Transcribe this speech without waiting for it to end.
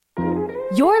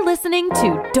You're listening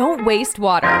to Don't Waste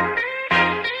Water.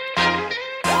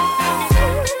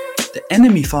 The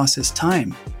enemy for us is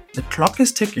time. The clock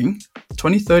is ticking.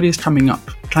 2030 is coming up.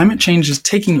 Climate change is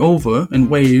taking over in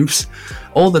waves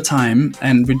all the time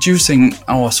and reducing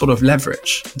our sort of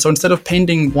leverage. So instead of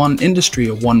painting one industry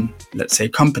or one, let's say,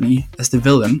 company as the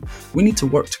villain, we need to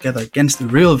work together against the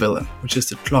real villain, which is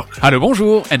the clock. Hello,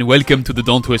 bonjour, and welcome to the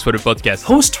Don't Waste Water podcast.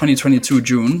 Post 2022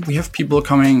 June, we have people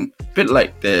coming a bit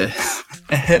like a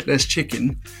headless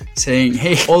chicken saying,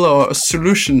 hey, all our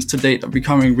solutions to date are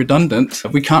becoming redundant.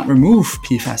 We can't remove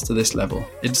PFAS to this level.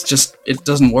 It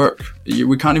doesn't work.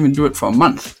 We can't even do it for a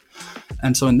month.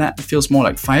 And so in that, it feels more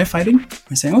like firefighting.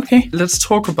 We're saying, okay, let's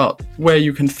talk about where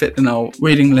you can fit in our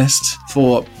waiting list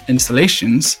for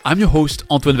installations. I'm your host,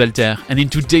 Antoine Walter, and in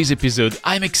today's episode,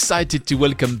 I'm excited to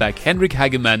welcome back Henrik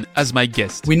Hagemann as my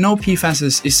guest. We know PFAS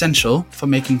is essential for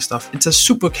making stuff. It's a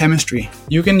super chemistry.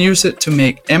 You can use it to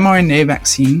make mRNA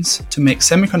vaccines, to make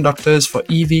semiconductors for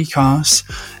EV cars,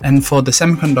 and for the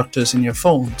semiconductors in your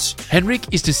phones.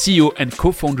 Henrik is the CEO and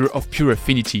co-founder of Pure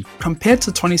Affinity. Compared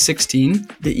to 2016,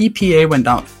 the EPA went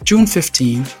out June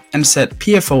 15 and said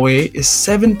PFOA is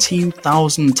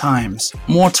 17,000 times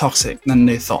more toxic than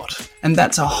they thought. And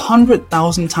that's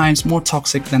 100,000 times more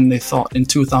toxic than they thought in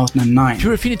 2009.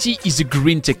 Pure Affinity is a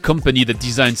green tech company that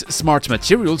designs smart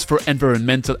materials for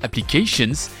environmental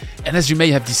applications. And as you may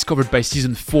have discovered by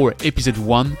season 4, episode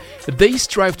 1, they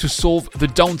strive to solve the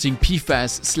daunting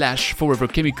PFAS/forever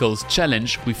chemicals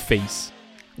challenge we face.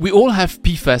 We all have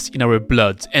PFAS in our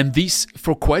blood, and this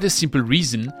for quite a simple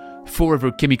reason.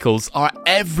 Forever chemicals are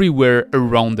everywhere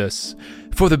around us.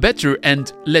 For the better,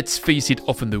 and let's face it,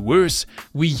 often the worse,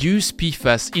 we use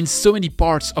PFAS in so many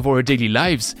parts of our daily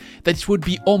lives that it would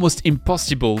be almost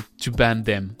impossible to ban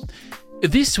them.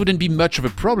 This wouldn't be much of a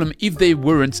problem if they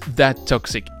weren't that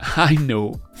toxic. I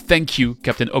know. Thank you,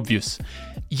 Captain Obvious.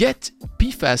 Yet,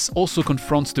 PFAS also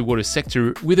confronts the water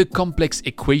sector with a complex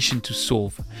equation to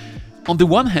solve. On the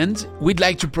one hand, we'd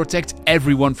like to protect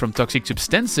everyone from toxic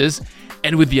substances,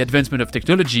 and with the advancement of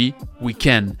technology, we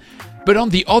can. But on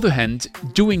the other hand,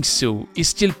 doing so is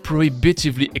still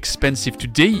prohibitively expensive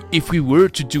today if we were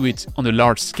to do it on a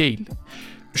large scale.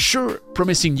 Sure,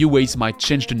 promising new ways might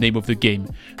change the name of the game.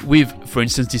 We've, for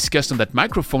instance, discussed on that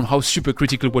microphone how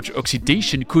supercritical water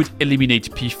oxidation could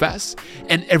eliminate PFAS,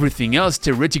 and everything else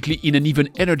theoretically in an even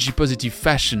energy-positive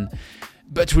fashion.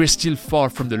 But we're still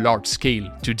far from the large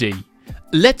scale today.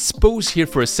 Let's pause here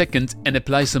for a second and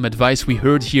apply some advice we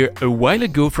heard here a while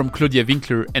ago from Claudia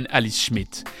Winkler and Alice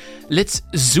Schmidt. Let's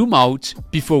zoom out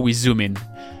before we zoom in.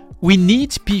 We need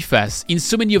PFAS in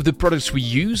so many of the products we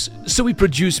use, so we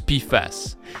produce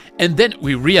PFAS. And then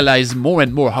we realize more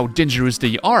and more how dangerous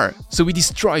they are, so we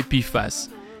destroy PFAS.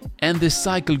 And the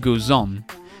cycle goes on.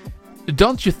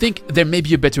 Don't you think there may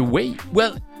be a better way?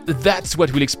 Well, that's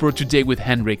what we'll explore today with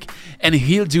Henrik, and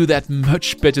he'll do that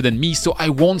much better than me, so I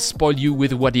won't spoil you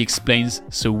with what he explains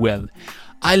so well.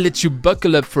 I'll let you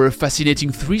buckle up for a fascinating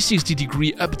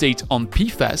 360-degree update on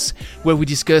PFAS, where we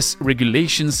discuss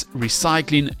regulations,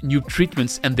 recycling, new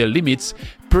treatments and their limits,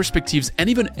 perspectives, and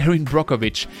even Erin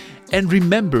Brockovich. And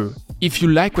remember, if you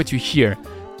like what you hear,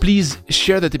 please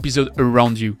share that episode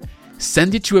around you.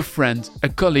 Send it to a friend, a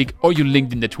colleague, or your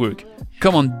LinkedIn network.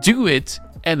 Come on, do it,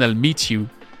 and I'll meet you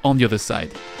on the other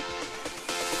side.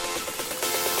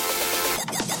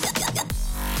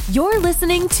 You're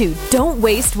listening to Don't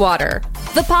Waste Water,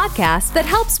 the podcast that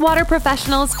helps water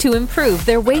professionals to improve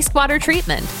their wastewater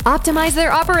treatment, optimize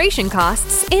their operation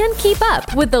costs, and keep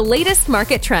up with the latest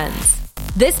market trends.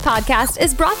 This podcast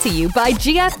is brought to you by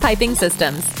GF Piping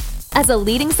Systems. As a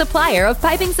leading supplier of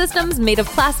piping systems made of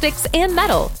plastics and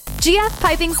metal, GF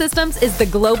Piping Systems is the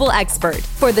global expert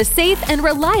for the safe and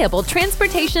reliable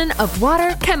transportation of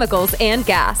water, chemicals, and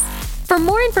gas. For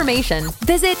more information,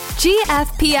 visit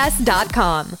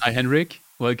gfps.com. Hi, Henrik.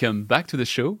 Welcome back to the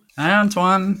show. Hi,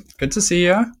 Antoine. Good to see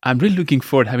you. I'm really looking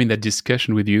forward to having that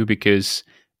discussion with you because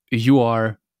you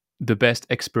are the best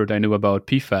expert I know about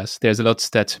PFAS. There's a lot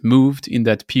that moved in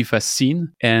that PFAS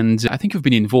scene, and I think you've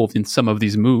been involved in some of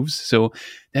these moves. So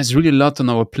there's really a lot on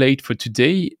our plate for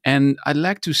today. And I'd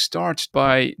like to start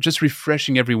by just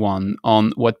refreshing everyone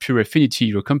on what Pure Affinity,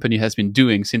 your company, has been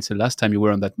doing since the last time you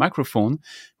were on that microphone,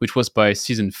 which was by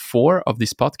season 4 of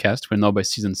this podcast. We're now by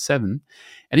season 7.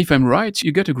 And if I'm right,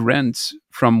 you got a grant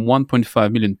from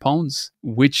 £1.5 million,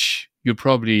 which you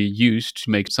probably used to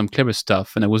make some clever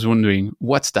stuff. And I was wondering,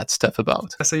 what's that stuff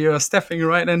about? So you're stepping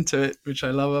right into it, which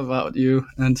I love about you,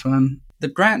 Antoine. The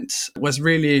grant was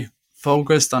really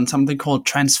focused on something called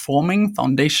transforming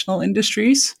foundational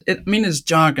industries. It's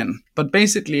jargon, but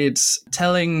basically it's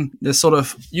telling the sort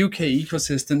of UK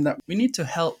ecosystem that we need to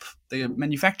help the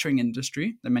manufacturing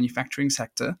industry, the manufacturing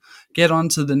sector, get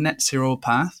onto the net zero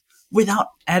path without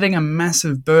adding a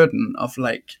massive burden of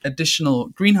like additional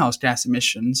greenhouse gas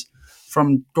emissions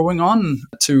from going on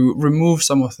to remove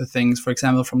some of the things, for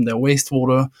example, from their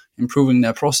wastewater, improving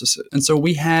their processes. And so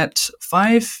we had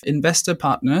 5 investor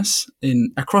partners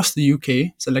across the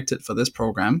UK selected for this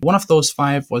program. One of those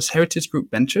 5 was Heritage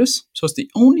Group Ventures. So it's the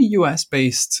only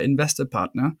US-based investor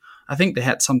partner. I think they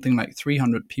had something like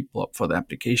 300 people up for the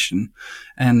application.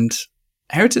 And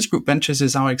Heritage Group Ventures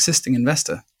is our existing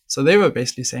investor. So they were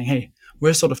basically saying, hey,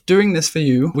 we're sort of doing this for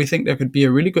you. We think there could be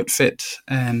a really good fit.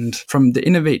 And from the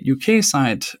Innovate UK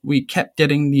side, we kept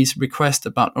getting these requests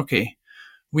about, okay,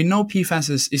 we know PFAS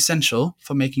is essential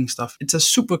for making stuff. It's a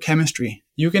super chemistry.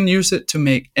 You can use it to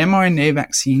make mRNA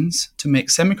vaccines, to make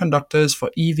semiconductors for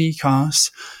EV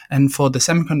cars, and for the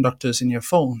semiconductors in your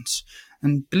phones.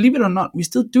 And believe it or not, we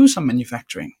still do some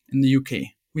manufacturing in the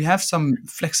UK. We have some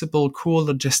flexible, cool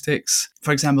logistics,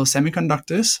 for example,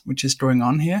 semiconductors, which is going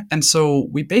on here. And so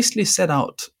we basically set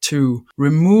out to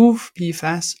remove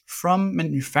PFAS from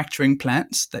manufacturing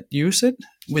plants that use it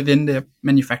within their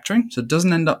manufacturing, so it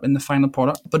doesn't end up in the final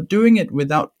product, but doing it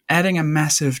without adding a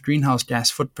massive greenhouse gas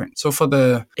footprint. So for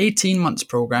the 18 months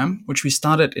program, which we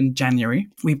started in January,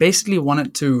 we basically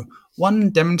wanted to,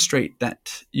 one, demonstrate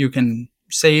that you can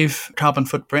save carbon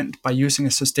footprint by using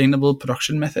a sustainable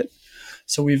production method.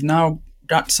 So we've now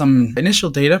got some initial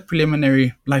data,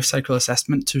 preliminary life cycle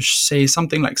assessment, to say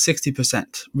something like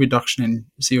 60% reduction in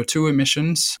CO2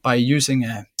 emissions by using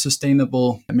a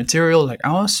sustainable material like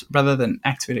ours rather than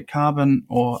activated carbon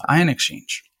or ion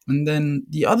exchange. And then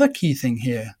the other key thing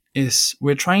here is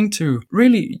we're trying to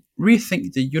really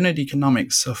rethink the unit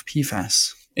economics of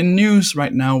PFAS. In news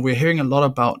right now, we're hearing a lot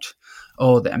about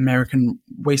the American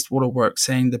Wastewater Works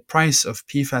saying the price of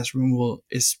PFAS removal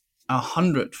is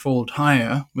 100-fold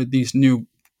higher with these new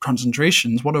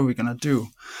concentrations. What are we going to do?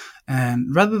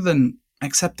 And rather than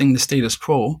accepting the status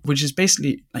quo, which is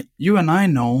basically like you and I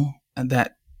know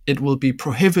that it will be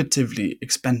prohibitively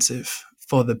expensive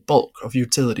for the bulk of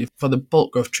utility, for the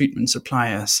bulk of treatment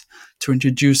suppliers to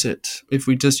introduce it if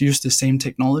we just use the same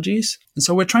technologies. And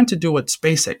so we're trying to do what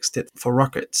SpaceX did for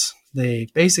rockets. They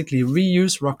basically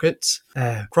reuse rockets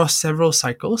across several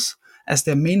cycles as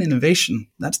their main innovation.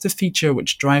 That's the feature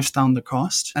which drives down the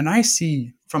cost. And I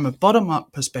see, from a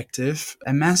bottom-up perspective,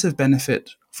 a massive benefit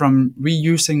from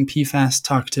reusing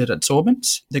PFAS-targeted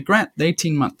adsorbents. The grant, the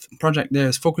 18-month project there,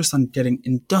 is focused on getting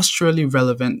industrially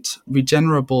relevant,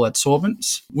 regenerable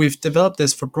adsorbents. We've developed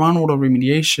this for groundwater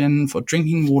remediation, for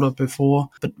drinking water before,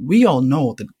 but we all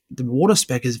know that the water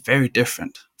spec is very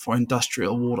different for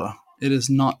industrial water. It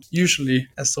is not usually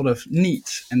as sort of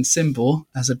neat and simple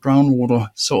as a groundwater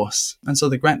source. And so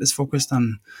the grant is focused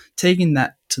on taking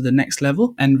that to the next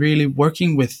level and really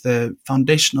working with the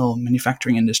foundational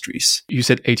manufacturing industries. You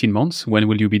said 18 months. When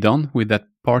will you be done with that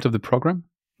part of the program?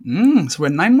 So we're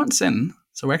 9 months in.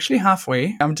 So we're actually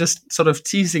halfway. I'm just sort of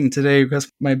teasing today because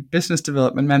my business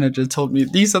development manager told me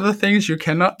these are the things you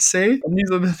cannot say and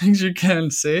these are the things you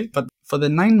can say. But for the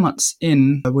 9 months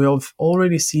in, we have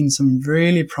already seen some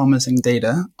really promising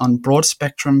data on broad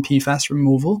spectrum PFAS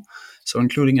removal. So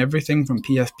including everything from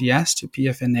PFBS to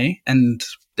PFNA. And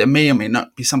there may or may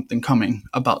not be something coming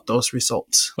about those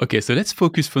results. Okay, so let's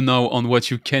focus for now on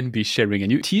what you can be sharing.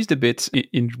 And you teased a bit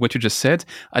in what you just said.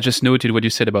 I just noted what you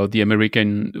said about the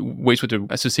American Wastewater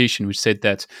Association, which said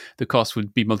that the cost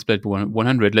would be multiplied by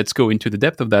 100. Let's go into the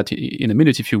depth of that in a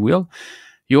minute, if you will.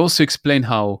 You also explain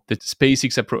how the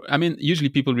SpaceX approach, usually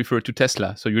people refer to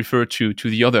Tesla, so you refer to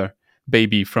the other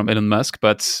baby from Elon Musk,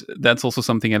 but that's also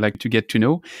something I like to get to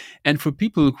know. And for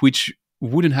people which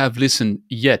wouldn't have listened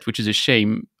yet, which is a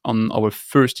shame, on our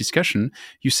first discussion,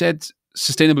 you said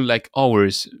sustainable like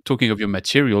ours, talking of your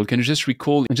material. Can you just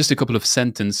recall in just a couple of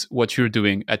sentences what you're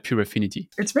doing at Pure Affinity?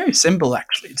 It's very simple,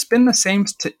 actually. It's been the same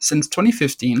since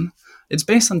 2015. It's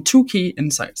based on 2 key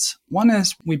insights. One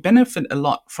is we benefit a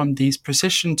lot from these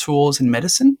precision tools in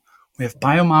medicine. We have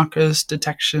biomarkers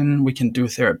detection, we can do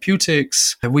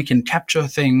therapeutics, we can capture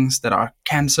things that are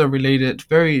cancer related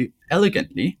very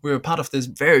elegantly. We were part of this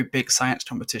very big science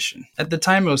competition. At the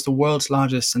time, it was the world's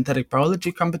largest synthetic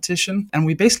biology competition. And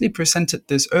we basically presented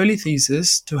this early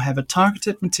thesis to have a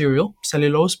targeted material,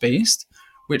 cellulose-based,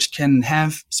 which can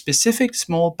have specific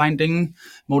small binding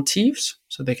motifs.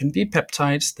 So they can be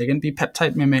peptides, they can be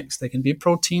peptide mimics, they can be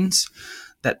proteins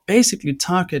that basically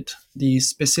target these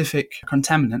specific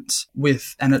contaminants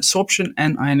with an adsorption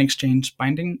and ion exchange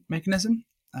binding mechanism.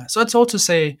 So it's all to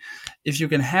say, if you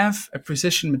can have a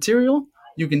precision material,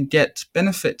 you can get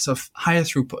benefits of higher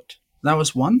throughput. That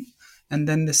was one. And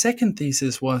then the second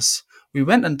thesis was, we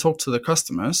went and talked to the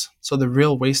customers, so the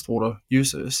real wastewater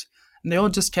users, and they all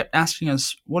just kept asking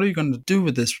us, what are you going to do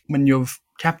with this when you've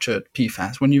captured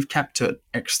PFAS, when you've captured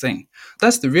X thing?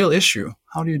 That's the real issue.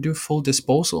 How do you do full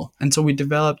disposal? And so we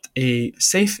developed a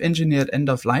safe engineered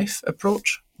end-of-life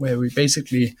approach, where we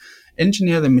basically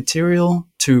engineer the material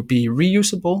to be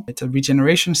reusable. It's a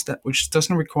regeneration step which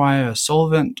doesn't require a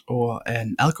solvent or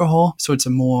an alcohol. So it's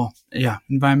a more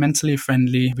environmentally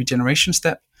friendly regeneration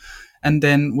step. And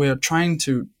then we're trying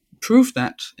to prove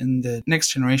that in the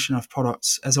next generation of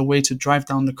products as a way to drive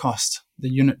down the cost, the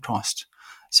unit cost.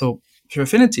 So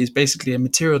Purfinity is basically a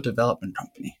material development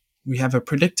company. We have a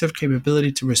predictive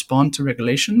capability to respond to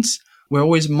regulations. We're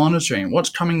always monitoring what's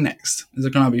coming next. Is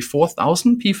it going to be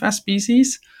 4,000 PFAS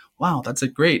species? Wow, that's a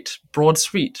great broad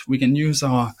suite. We can use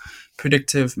our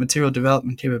predictive material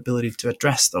development capability to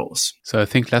address those. So I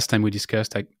think last time we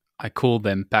discussed, I called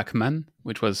them Pac-Man,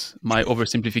 which was my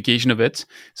oversimplification of it.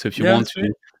 So if you want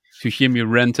to hear me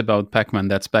rant about Pac-Man,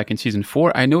 that's back in season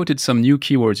 4. I noted some new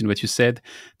keywords in what you said,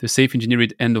 the safe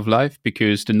engineered end of life,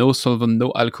 because the no solvent,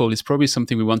 no alcohol is probably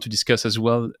something we want to discuss as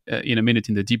well in a minute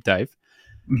in the deep dive.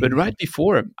 But right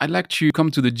before, I'd like to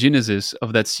come to the genesis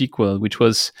of that sequel, which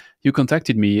was you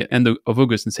contacted me end of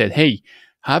August and said, hey,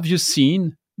 have you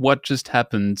seen what just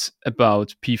happened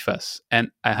about PFAS? And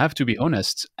I have to be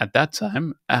honest, at that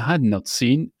time, I had not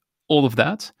seen all of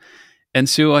that. And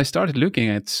so I started looking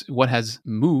at what has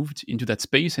moved into that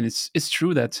space. And it's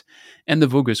true that end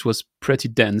of August was pretty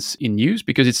dense in news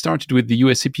because it started with the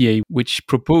US EPA, which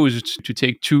proposed to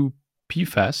take 2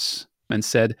 PFAS and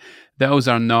said those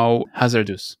are now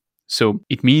hazardous. So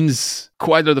it means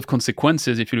quite a lot of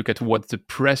consequences if you look at what the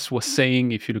press was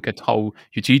saying, if you look at how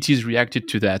utilities reacted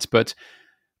to that. But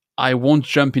I won't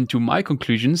jump into my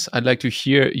conclusions. I'd like to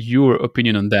hear your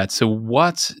opinion on that. So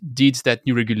what did that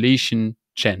new regulation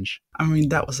change? I mean,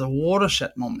 that was a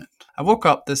watershed moment. I woke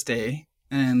up this day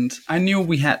and I knew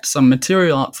we had some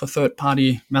material out for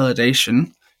third-party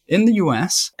validation in the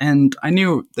US, and I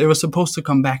knew they were supposed to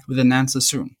come back with an answer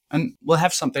soon. And we'll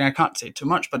have something, I can't say too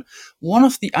much, but one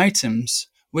of the items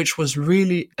which was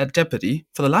really a jeopardy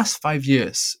for the last 5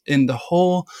 years in the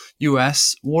whole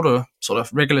US water sort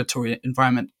of regulatory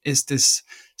environment is this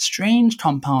strange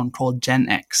compound called Gen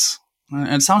X.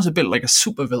 And it sounds a bit like a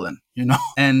supervillain, you know?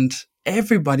 And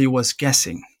everybody was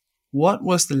guessing. What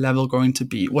was the level going to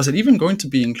be? Was it even going to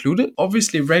be included?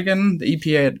 Obviously, Reagan, the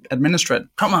EPA administrator,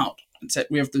 come out and said,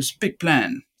 we have this big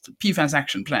plan, the PFAS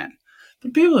action plan.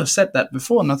 But people have said that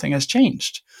before, nothing has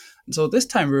changed. And so this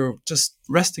time we were just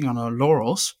resting on our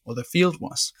laurels, or the field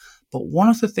was. But one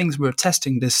of the things we were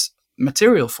testing this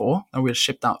material for, that we had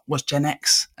shipped out, was Gen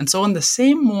X. And so on the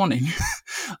same morning,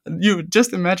 you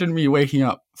just imagine me waking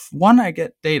up. One, I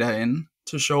get data in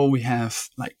to show we have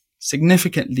like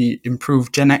significantly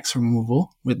improved Gen X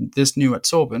removal with this new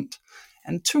adsorbent.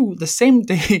 And 2, the same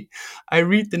day, I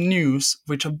read the news,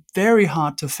 which are very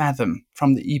hard to fathom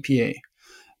from the EPA.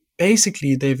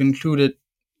 Basically, they've included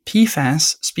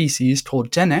PFAS species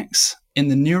called Gen X in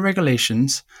the new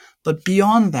regulations, but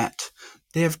beyond that,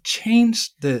 they have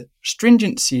changed the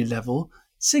stringency level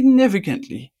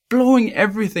significantly, blowing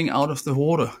everything out of the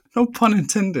water. No pun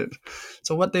intended.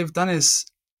 So what they've done is,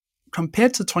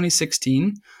 compared to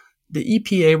 2016, the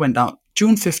EPA went out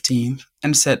June 15th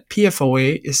and said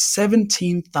PFOA is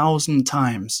 17,000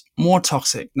 times more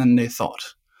toxic than they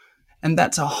thought. And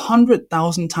that's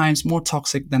 100,000 times more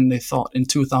toxic than they thought in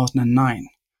 2009.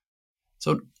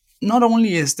 So not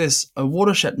only is this a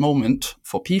watershed moment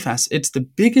for PFAS, it's the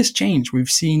biggest change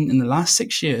we've seen in the last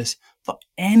 6 years for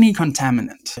any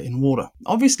contaminant in water.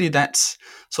 Obviously, that's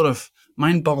sort of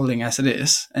mind-boggling as it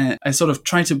is. I sort of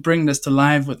try to bring this to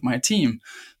life with my team,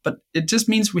 but it just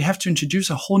means we have to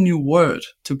introduce a whole new word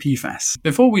to PFAS.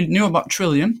 Before we knew about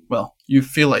trillion, well, you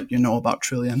feel like you know about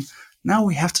trillion. Now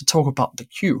we have to talk about the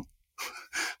Q.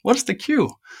 What's the Q?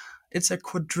 It's a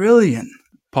quadrillion.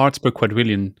 Parts per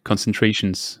quadrillion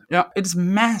concentrations. Yeah, it's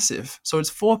massive. So it's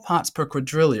 4 parts per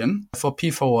quadrillion for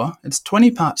P4. It's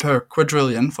 20 parts per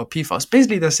quadrillion for PFOS.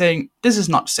 Basically, they're saying this is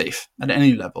not safe at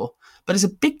any level. But it's a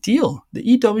big deal. The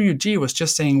EWG was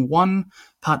just saying 1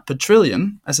 part per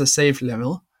trillion as a safe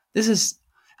level. This is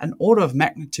an order of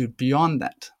magnitude beyond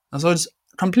that. And so it's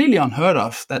completely unheard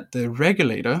of that the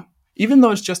regulator, even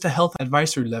though it's just a health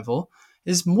advisory level,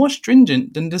 is more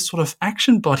stringent than this sort of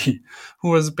action body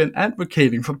who has been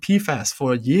advocating for PFAS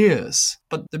for years.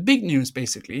 But the big news,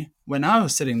 basically, when I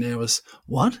was sitting there was,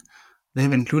 what?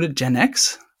 They've included Gen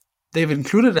X? they've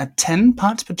included at 10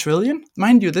 parts per trillion.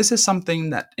 Mind you, this is something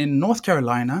that in North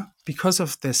Carolina, because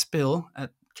of their spill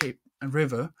at Cape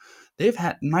River, they've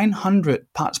had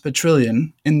 900 parts per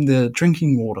trillion in the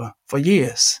drinking water for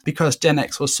years because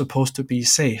GenX was supposed to be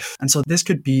safe. And so this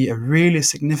could be a really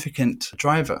significant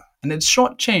driver. And it's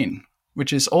short chain,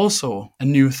 which is also a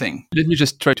new thing. Let me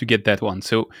just try to get that one.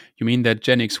 So you mean that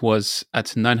GenX was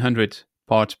at 900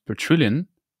 parts per trillion,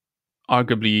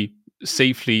 arguably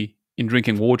safely in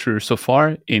drinking water so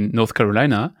far in North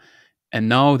Carolina, and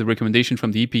now the recommendation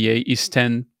from the EPA is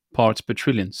 10 parts per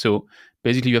trillion. So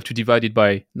basically you have to divide it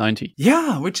by 90.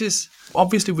 Yeah, which is,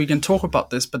 obviously we can talk about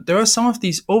this, but there are some of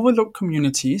these overlooked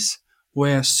communities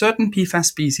where certain PFAS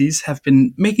species have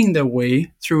been making their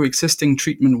way through existing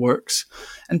treatment works.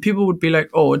 And people would be like,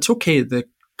 oh, it's okay, the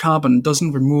carbon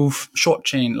doesn't remove short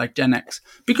chain like GenX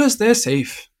because they're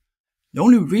safe. The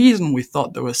only reason we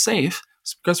thought they were safe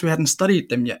is because we hadn't studied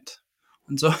them yet.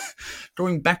 And so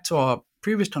going back to our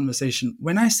previous conversation,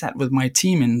 when I sat with my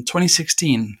team in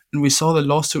 2016 and we saw the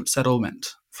lawsuit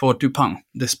settlement for DuPont,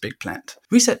 this big plant,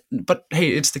 we said, but hey,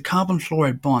 it's the carbon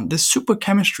fluoride bond, this super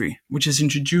chemistry, which is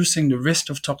introducing the risk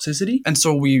of toxicity. And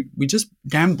so we just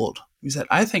gambled. We said,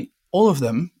 I think all of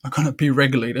them are going to be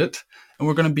regulated and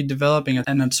we're going to be developing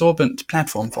an adsorbent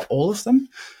platform for all of them.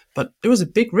 But it was a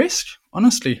big risk,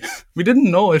 honestly. We didn't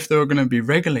know if they were going to be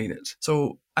regulated.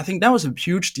 So I think that was a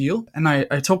huge deal. And I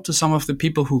talked to some of the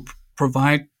people who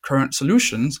provide current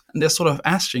solutions, and they're sort of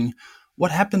asking,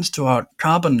 what happens to our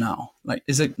carbon now? Like,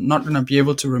 is it not going to be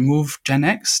able to remove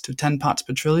GenX to 10 parts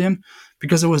per trillion?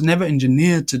 Because it was never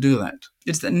engineered to do that.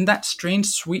 It's in that strange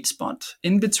sweet spot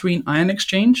in between ion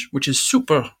exchange, which is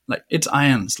super, like it's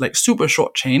ions, like super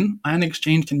short chain. Ion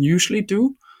exchange can usually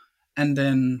do. And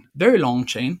then very long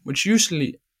chain, which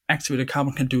usually activated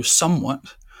carbon can do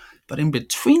somewhat. But in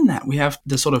between that, we have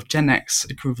the sort of GenX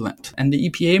equivalent. And the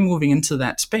EPA moving into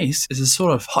that space is a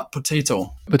sort of hot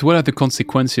potato. But what are the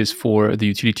consequences for the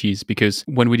utilities? Because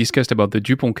when we discussed about the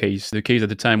DuPont case, the case at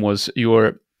the time was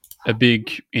you're a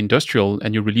big industrial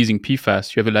and you're releasing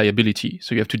PFAS, you have a liability.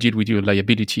 So you have to deal with your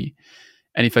liability.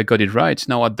 And if I got it right,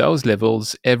 now at those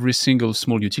levels, every single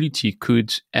small utility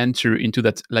could enter into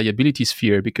that liability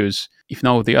sphere, because if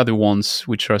now the other ones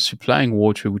which are supplying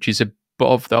water, which is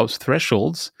above those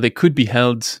thresholds, they could be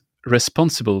held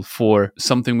responsible for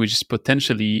something which is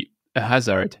potentially a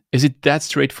hazard. Is it that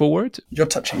straightforward? You're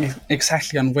touching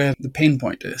exactly on where the pain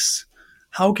point is.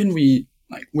 How can we,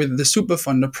 like with the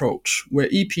Superfund approach, where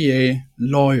EPA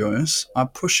lawyers are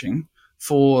pushing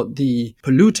for the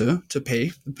polluter to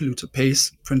pay, the polluter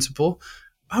pays principle,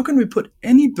 how can we put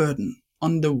any burden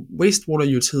on the wastewater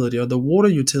utility or the water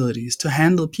utilities to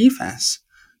handle PFAS?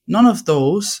 None of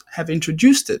those have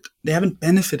introduced it. They haven't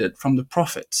benefited from the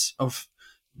profits of,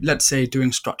 let's say, doing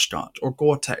Scotchgard or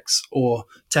Gore-Tex or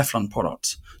Teflon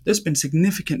products. There's been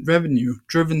significant revenue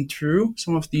driven through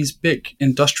some of these big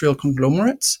industrial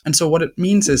conglomerates. And so what it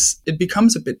means is it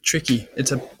becomes a bit tricky.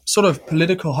 It's a sort of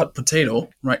political hot potato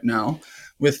right now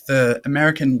with the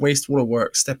American wastewater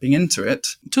works stepping into it.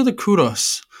 To the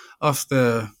kudos of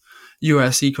the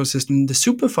US ecosystem, the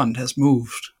Superfund has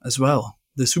moved as well.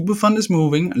 The Superfund is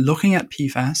moving, looking at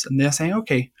PFAS, and they're saying,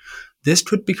 okay, this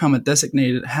could become a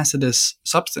designated hazardous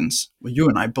substance, where you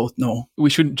and I both know. We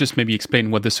should just maybe explain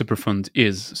what the Superfund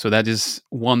is. So that is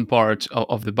one part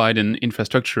of the Biden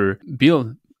infrastructure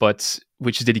bill, but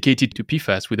which is dedicated to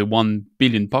PFAS with a 1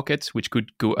 billion pocket, which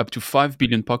could go up to 5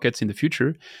 billion pockets in the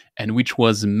future, and which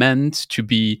was meant to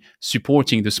be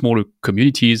supporting the smaller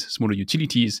communities, smaller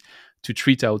utilities to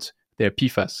treat out their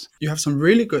PFAS. You have some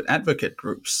really good advocate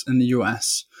groups in the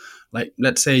US. Like,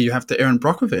 let's say you have the Erin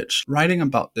Brockovich writing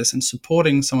about this and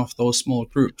supporting some of those small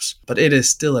groups. But it is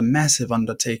still a massive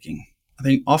undertaking. I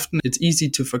think often it's easy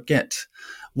to forget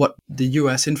what the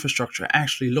US infrastructure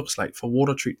actually looks like for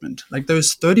water treatment. Like,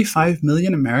 there's 35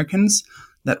 million Americans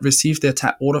that receive their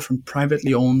tap water from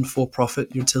privately owned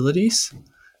for-profit utilities.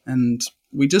 And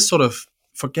we just sort of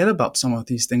forget about some of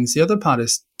these things. The other part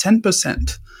is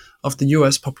 10% of the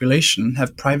US population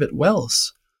have private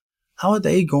wells. How are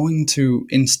they going to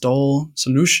install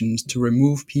solutions to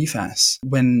remove PFAS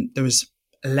when there is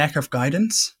a lack of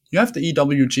guidance? You have the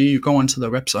EWG, you go onto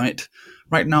the website.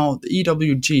 Right now, the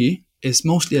EWG is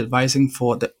mostly advising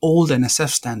for the old NSF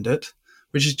standard,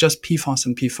 which is just PFOS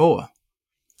and PFOA.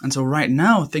 And so right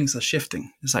now, things are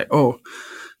shifting. It's like, oh,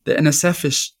 the NSF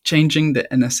is changing the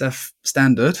NSF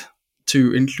standard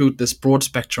to include this broad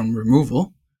spectrum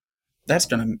removal. That's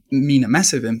going to mean a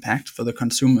massive impact for the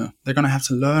consumer. They're going to have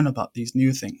to learn about these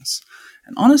new things.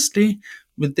 And honestly,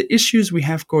 with the issues we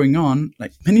have going on,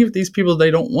 like many of these people, they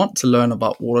don't want to learn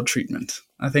about water treatment.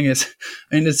 I think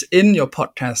it's in your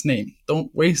podcast name.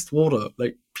 Don't waste water.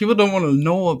 Like, people don't want to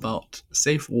know about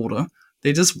safe water.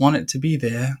 They just want it to be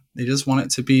there. They just want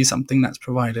it to be something that's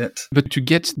provided. But to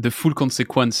get the full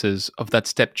consequences of that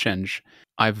step change,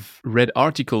 I've read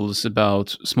articles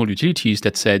about small utilities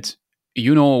that said, we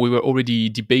were already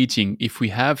debating if we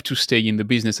have to stay in the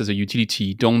business as a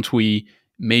utility, don't we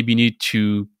maybe need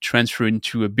to transfer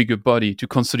into a bigger body to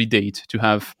consolidate, to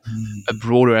have a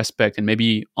broader aspect, and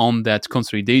maybe on that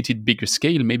consolidated bigger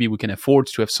scale, maybe we can afford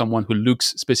to have someone who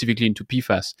looks specifically into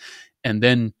PFAS, and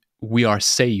then we are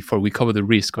safe, or we cover the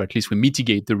risk, or at least we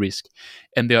mitigate the risk.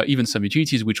 And there are even some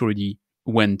utilities which already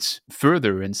went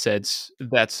further and said,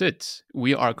 that's it,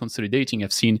 we are consolidating.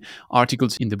 I've seen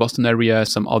articles in the Boston area,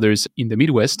 some others in the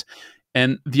Midwest.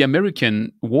 And the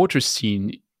American water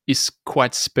scene is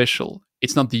quite special.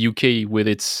 It's not the UK with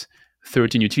its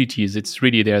 13 utilities. It's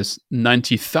really, there's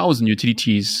 90,000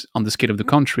 utilities on the scale of the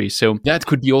country. So that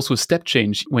could be also a step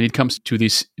change when it comes to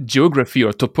this geography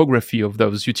or topography of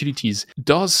those utilities.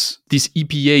 Does this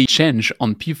EPA change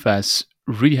on PFAS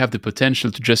really have the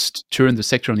potential to just turn the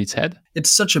sector on its head?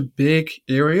 It's such a big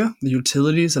area, the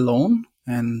utilities alone.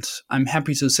 And I'm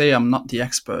happy to say I'm not the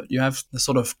expert. You have the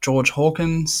sort of George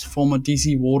Hawkins, former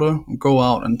DC Water, go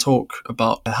out and talk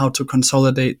about how to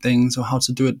consolidate things or how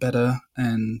to do it better.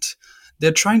 And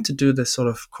they're trying to do this sort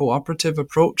of cooperative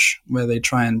approach where they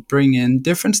try and bring in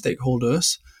different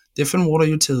stakeholders, different water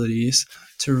utilities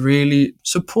to really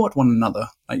support one another.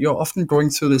 Like, you're often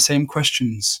going through the same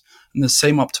questions and the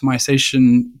same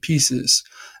optimization pieces.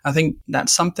 I think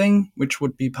that's something which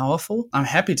would be powerful. I'm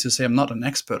happy to say I'm not an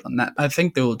expert on that. I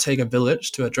think they will take a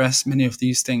village to address many of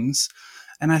these things.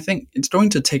 And I think it's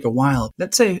going to take a while.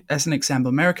 Let's say, as an example,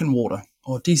 American Water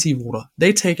or DC Water,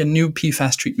 they take a new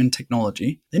PFAS treatment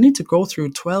technology. They need to go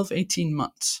through 12, 18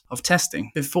 months of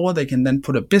testing before they can then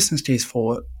put a business case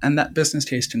forward. And that business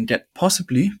case can get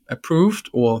possibly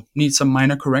approved or need some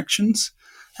minor corrections.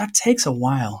 That takes a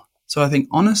while. So I think,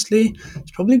 honestly,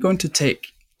 it's probably going to take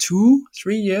 2-3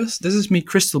 years. This is me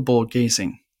crystal ball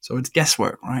gazing. So it's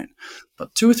guesswork, right?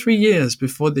 But 2-3 years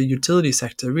before the utility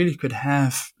sector really could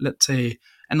have, let's say,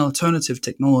 an alternative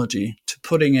technology to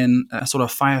putting in a sort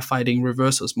of firefighting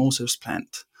reverse osmosis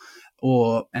plant,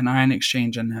 or an ion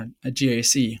exchange and a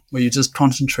GAC, where you just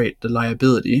concentrate the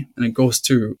liability and it goes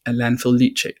to a landfill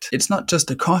leachate. It's not just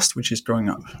the cost which is going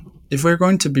up. If we're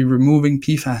going to be removing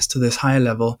PFAS to this higher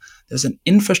level, there's an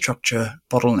infrastructure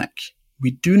bottleneck.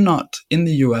 We do not, in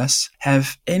the US,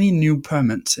 have any new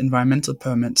permits, environmental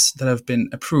permits, that have been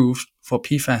approved for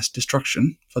PFAS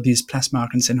destruction for these plasma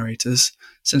incinerators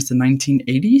since the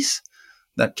 1980s.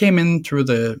 That came in through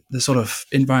the sort of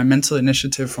environmental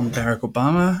initiative from Barack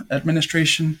Obama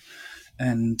administration.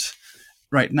 And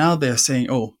right now they're saying,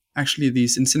 actually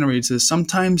these incinerators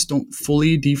sometimes don't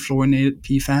fully defluorinate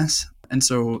PFAS. And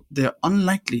so they're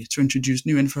unlikely to introduce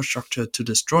new infrastructure to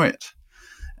destroy it.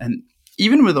 And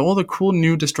even with all the cool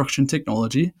new destruction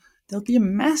technology, there'll be a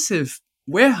massive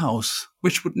warehouse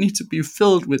which would need to be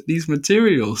filled with these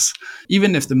materials.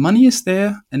 Even if the money is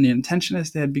there and the intention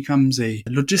is there, it becomes a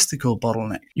logistical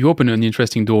bottleneck. You open an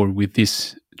interesting door with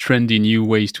this trendy new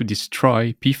ways to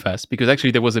destroy PFAS, because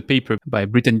actually there was a paper by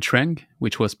Brittany Trang,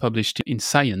 which was published in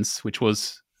Science, which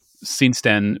was since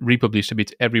then republished a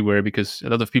bit everywhere, because a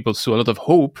lot of people saw a lot of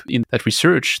hope in that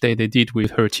research they did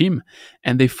with her team,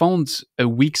 and they found a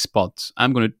weak spot.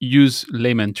 I'm going to use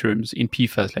layman terms in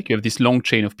PFAS. Like, you have this long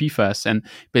chain of PFAS, and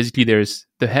basically there's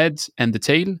the head and the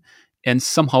tail, and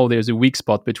somehow there's a weak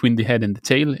spot between the head and the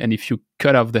tail, and if you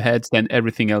cut off the head, then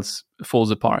everything else falls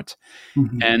apart.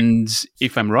 Mm-hmm. And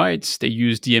if I'm right, they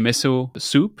use DMSO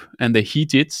soup and they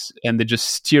heat it and they just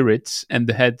stir it and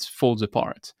the head falls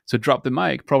apart. So drop the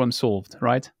mic, problem solved,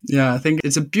 right? Yeah, I think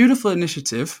it's a beautiful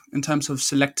initiative in terms of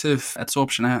selective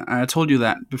adsorption. I told you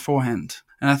that beforehand.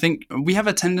 And I think we have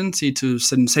a tendency to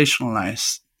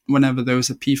sensationalize whenever there is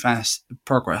a PFAS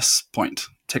progress point,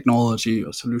 technology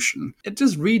or solution. It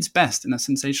just reads best in a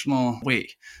sensational way.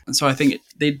 And so I think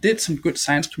they did some good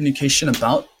science communication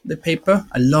about the paper.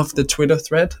 I love the Twitter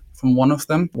thread from one of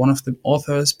them, one of the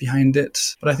authors behind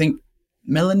it. But I think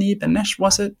Melanie Benesh,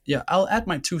 was it? Yeah, I'll add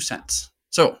my 2 cents.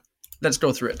 So let's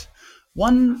go through it.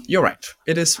 One, you're right.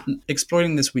 It is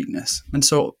exploiting this weakness. And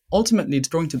so ultimately it's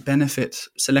going to benefit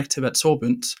selective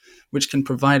adsorbents, which can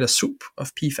provide a soup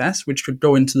of PFAS, which could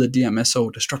go into the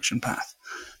DMSO destruction path.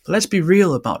 But let's be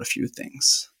real about a few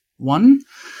things. One,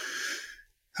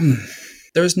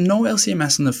 there is no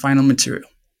LCMS in the final material.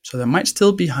 So there might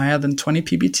still be higher than 20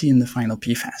 PBT in the final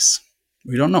PFAS.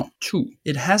 We don't know. 2,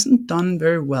 it hasn't done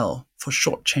very well for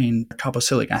short-chain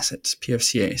carboxylic acids,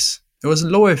 PFCAs. There was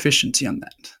lower efficiency on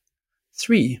that.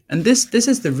 3, and this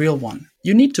is the real one.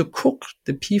 You need to cook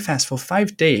the PFAS for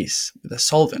 5 days with a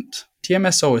solvent.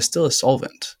 TMSO is still a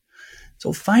solvent.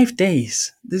 So 5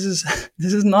 days, this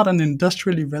is not an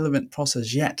industrially relevant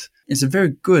process yet. It's a very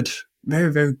good,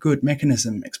 very, very good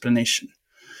mechanism explanation.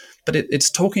 But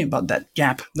it's talking about that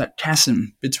gap, that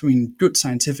chasm between good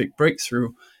scientific breakthrough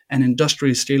and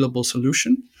industrially scalable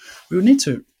solution. We would need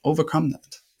to overcome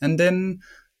that. And then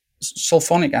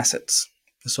sulfonic acids,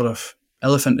 the sort of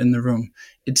elephant in the room.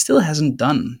 It still hasn't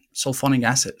done sulfonic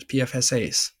acid,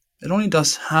 PFSAs. It only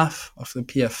does half of the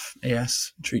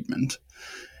PFAS treatment.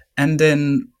 And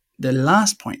then the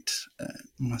last point,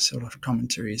 my sort of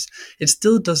commentary is, it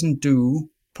still doesn't do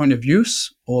point of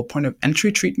use or point of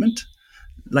entry treatment.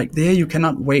 Like there, you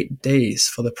cannot wait days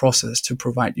for the process to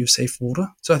provide you safe water.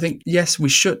 So I think, yes, we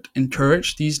should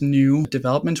encourage these new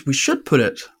developments. We should put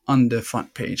it on the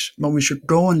front page, but we should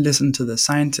go and listen to the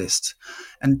scientists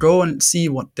and go and see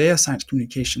what their science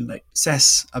communication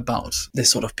says about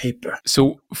this sort of paper.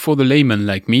 So for the layman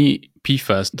like me,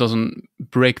 PFAS doesn't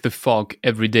break the fog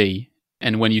every day.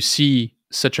 And when you see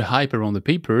such a hype around the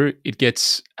paper, it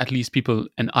gets at least people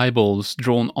and eyeballs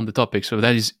drawn on the topic. So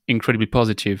that is incredibly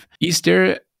positive. Is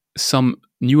there some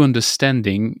new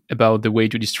understanding about the way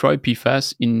to destroy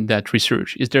PFAS in that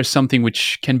research? Is there something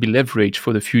which can be leveraged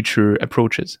for the future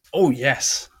approaches? Oh,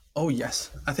 yes.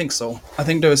 I think so. I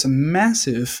think there is a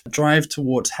massive drive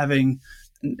towards having,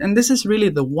 and this is really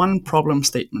the one problem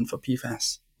statement for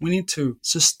PFAS. We need to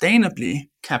sustainably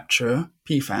capture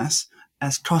PFAS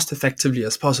as cost effectively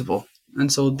as possible.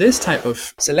 And so this type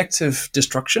of selective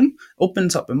destruction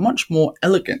opens up a much more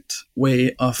elegant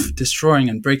way of destroying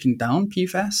and breaking down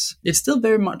PFAS. It's still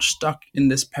very much stuck in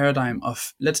this paradigm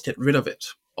of let's get rid of it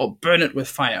or burn it with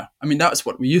fire. I mean, that's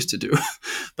what we used to do.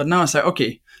 But now it's like,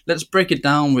 okay, let's break it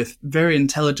down with very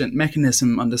intelligent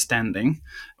mechanism understanding,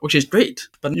 which is great.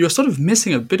 But you're sort of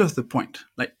missing a bit of the point.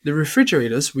 Like the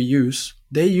refrigerators we use,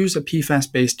 they use a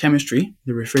PFAS-based chemistry,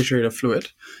 the refrigerator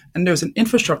fluid, and there's an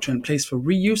infrastructure in place for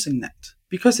reusing that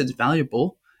because it's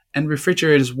valuable, and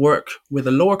refrigerators work with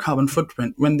a lower carbon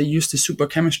footprint when they use the super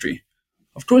chemistry.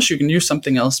 Of course, you can use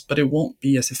something else, but it won't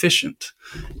be as efficient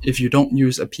if you don't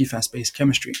use a PFAS-based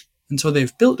chemistry. And so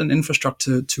they've built an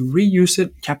infrastructure to reuse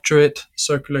it, capture it,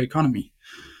 circular economy.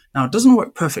 Now, it doesn't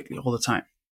work perfectly all the time,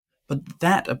 but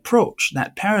that approach,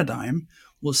 that paradigm,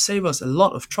 will save us a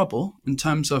lot of trouble in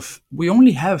terms of we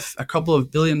only have a couple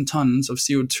of billion tons of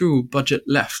CO2 budget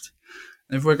left.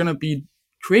 And if we're going to be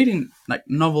creating like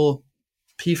novel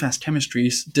PFAS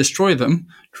chemistries, destroy them,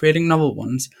 creating novel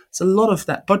ones, it's a lot of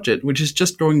that budget which is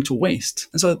just going to waste.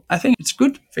 And so I think it's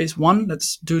good. Phase 1,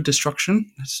 let's do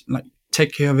destruction. Let's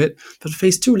take care of it. But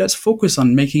phase 2, let's focus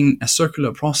on making a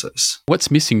circular process.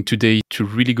 What's missing today to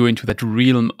really go into that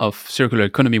realm of circular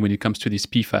economy when it comes to this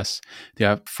PFAS? There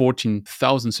are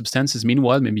 14,000 substances.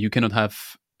 Meanwhile, maybe you cannot have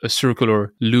a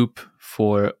circular loop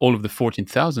for all of the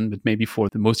 14,000, but maybe for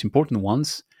the most important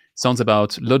ones. Sounds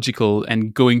about logical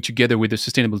and going together with the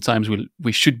sustainable times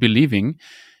we should be living.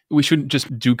 We shouldn't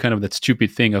just do kind of that stupid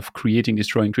thing of creating,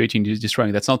 destroying.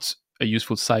 That's not a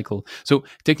useful cycle. So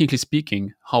technically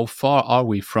speaking, how far are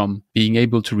we from being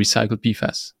able to recycle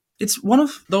PFAS? It's one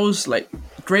of those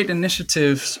great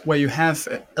initiatives where you have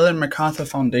Ellen MacArthur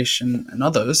Foundation and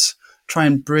others try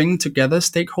and bring together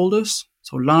stakeholders.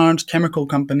 So large chemical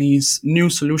companies, new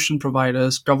solution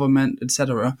providers, government,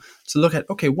 etc., to look at,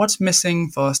 okay, what's missing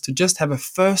for us to just have a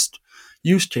first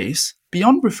use case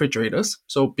beyond refrigerators.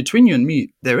 So between you and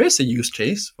me, there is a use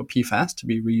case for PFAS to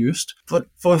be reused. But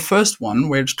for a first one,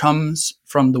 which comes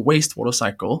from the wastewater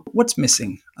cycle, what's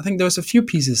missing? I think there's a few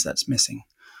pieces that's missing.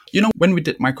 You know, when we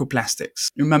did microplastics,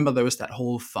 you remember there was that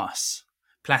whole fuss.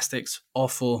 Plastics,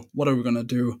 awful, what are we going to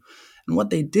do? And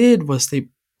what they did was they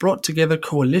brought together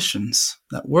coalitions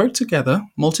that worked together,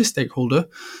 multi-stakeholder,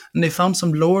 and they found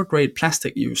some lower grade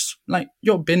plastic use, like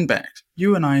your bin bag.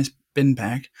 You and I's bin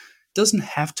bag doesn't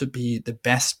have to be the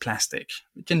best plastic.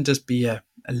 It can just be a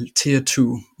tier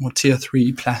 2 or tier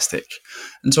 3 plastic.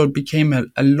 And so it became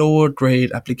a lower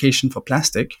grade application for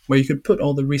plastic where you could put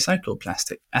all the recycled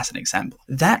plastic as an example.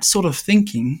 That sort of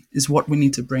thinking is what we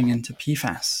need to bring into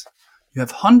PFAS. You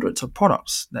have hundreds of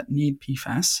products that need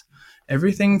PFAS.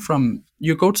 Everything from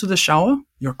you go to the shower,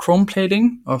 your chrome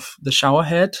plating of the shower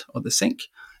head or the sink,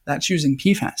 that's using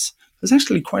PFAS. There's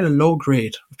actually quite a low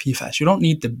grade of PFAS. You don't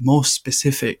need the most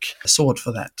specific sort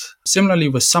for that. Similarly,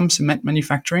 with some cement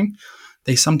manufacturing,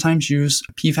 they sometimes use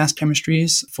PFAS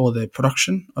chemistries for the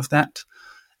production of that.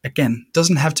 Again,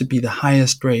 doesn't have to be the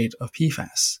highest grade of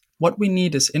PFAS. what we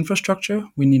need is infrastructure.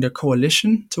 We need a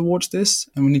coalition towards this,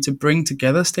 and we need to bring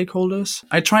together stakeholders.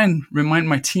 I try and remind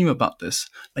my team about this.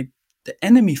 Like, the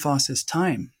enemy for us is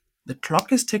time. The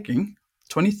clock is ticking.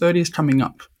 2030 is coming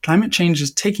up. Climate change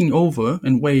is taking over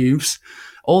in waves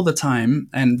all the time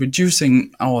and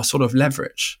reducing our sort of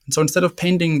leverage. And so instead of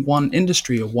painting one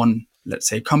industry or one, let's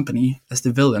say, company as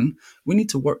the villain, we need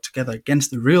to work together against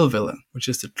the real villain, which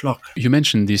is the clock. You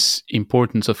mentioned this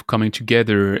importance of coming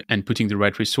together and putting the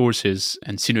right resources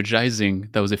and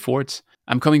synergizing those efforts.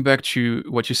 I'm coming back to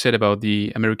what you said about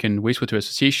the American Wastewater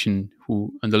Association,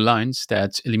 who underlines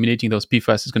that eliminating those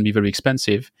PFAS is going to be very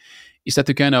expensive. Is that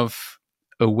the kind of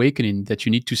awakening that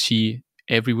you need to see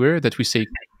everywhere, that we say,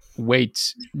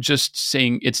 wait, just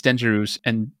saying it's dangerous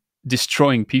and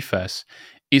destroying PFAS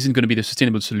isn't going to be the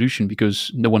sustainable solution because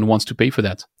no one wants to pay for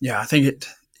that? Yeah, I think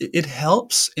it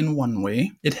helps in one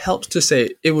way. It helps to say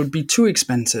it would be too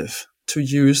expensive to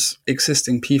use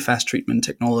existing PFAS treatment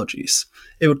technologies.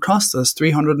 It would cost us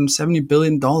 $370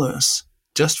 billion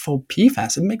just for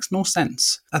PFAS. It makes no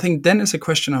sense. I think then it's a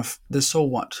question of the so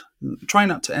what. Try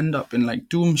not to end up in like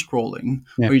doom scrolling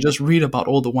where you just read about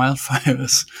all the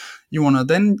wildfires. You want to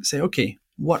then say, okay,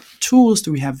 what tools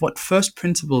do we have? What first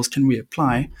principles can we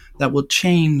apply that will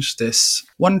change this?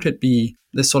 One could be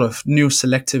this sort of new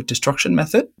selective destruction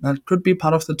method. That could be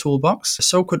part of the toolbox.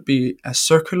 So could be a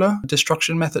circular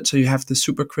destruction method. So you have the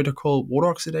supercritical water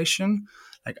oxidation,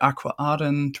 like Aqua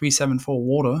Arden 374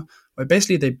 water, where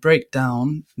basically they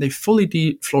fully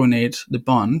defluorinate the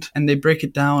bond, and they break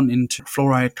it down into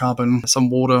fluoride, carbon, some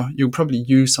water. You probably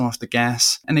use some of the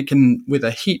gas, and it can, with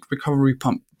a heat recovery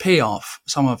pump, pay off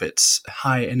some of its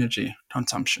high energy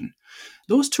consumption.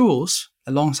 Those tools,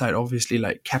 alongside obviously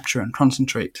like capture and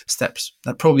concentrate steps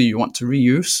that probably you want to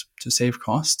reuse to save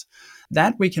cost,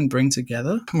 that we can bring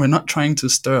together. We're not trying to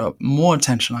stir up more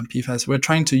attention on PFAS. We're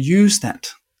trying to use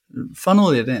that, funnel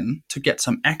it in to get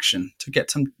some action, to get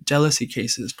some jealousy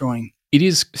cases going. It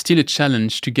is still a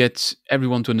challenge to get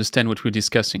everyone to understand what we're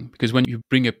discussing, because when you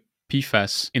bring up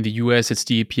PFAS, in the US, it's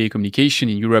the EPA communication.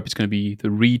 In Europe, it's going to be the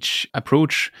REACH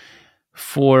approach.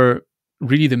 For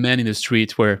really the man in the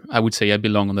street, where I would say I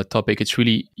belong on that topic, it's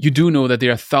really, you do know that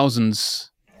there are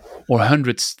thousands or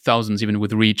hundreds, thousands even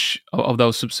with REACH of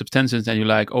those substances, and you're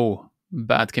like, oh,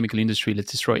 bad chemical industry,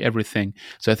 let's destroy everything.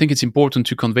 So I think it's important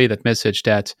to convey that message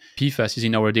that PFAS is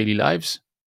in our daily lives,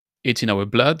 it's in our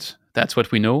blood, that's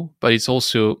what we know, but it's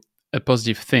also a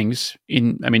positive things.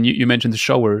 You mentioned the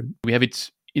shower, we have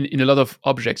it in a lot of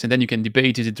objects, and then you can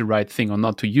debate, is it the right thing or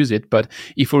not to use it? But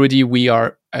if already we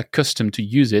are accustomed to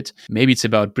use it, maybe it's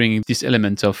about bringing this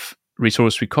element of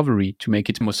resource recovery to make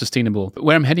it more sustainable.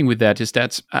 Where I'm heading with that is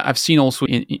that I've seen also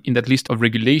in that list of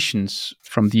regulations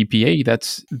from the EPA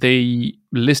that they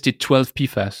listed 12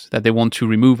 PFAS that they want to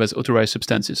remove as authorized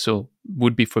substances, so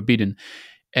would be forbidden.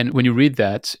 And when you read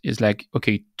that, it's like,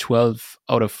 okay, 12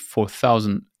 out of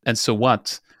 4,000, and so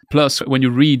what? Plus, when you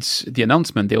read the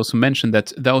announcement, they also mentioned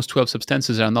that those 12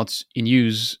 substances are not in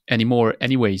use anymore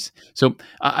anyways. So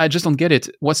I just don't get it.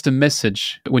 What's the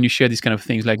message when you share these kind of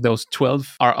things, like those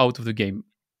 12 are out of the game?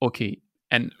 Okay.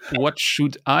 And what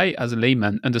should I, as a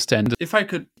layman, understand? If I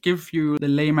could give you the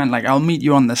layman, like I'll meet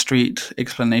you on the street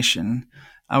explanation,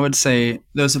 I would say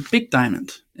there's a big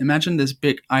diamond. Imagine this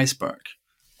big iceberg.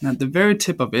 And at the very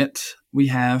tip of it, we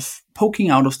have poking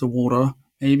out of the water,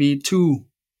 maybe 2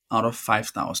 out of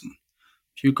 5,000.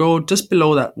 If you go just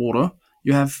below that water,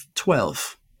 you have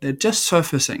 12. They're just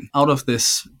surfacing out of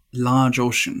this large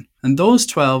ocean. And those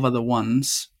 12 are the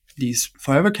ones, these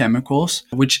forever chemicals,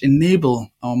 which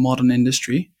enable our modern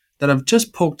industry, that have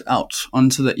just poked out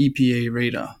onto the EPA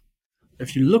radar.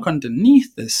 If you look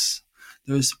underneath this,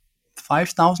 there's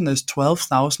 5,000, there's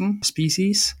 12,000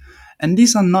 species. And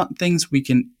these are not things we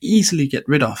can easily get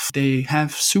rid of. They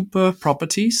have super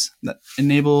properties that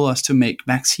enable us to make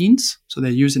vaccines. So they're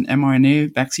used in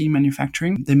mRNA vaccine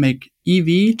manufacturing. They make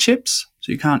EV chips,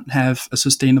 so you can't have a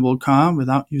sustainable car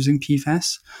without using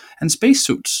PFAS. And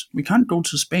spacesuits. We can't go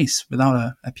to space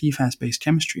without a PFAS-based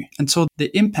chemistry. And so the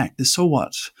impact, the so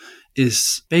what,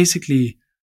 is basically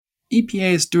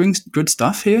EPA is doing good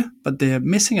stuff here, but they're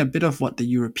missing a bit of what the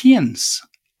Europeans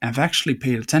have actually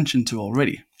paid attention to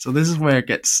already. So this is where it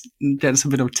gets a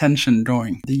bit of tension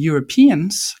going. The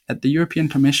Europeans at the European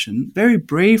Commission very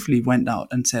bravely went out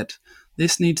and said,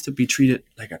 this needs to be treated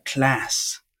like a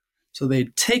class. So they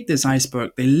take this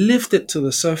iceberg, they lift it to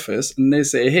the surface, and they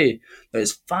say, hey,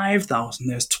 there's 5,000,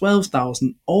 there's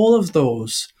 12,000, all of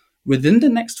those within the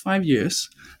next 5 years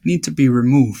need to be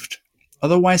removed.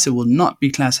 Otherwise, it will not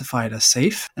be classified as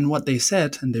safe. And what they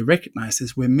said, and they recognized,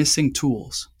 is we're missing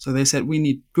tools. So they said we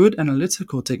need good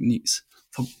analytical techniques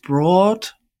for broad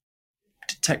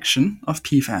detection of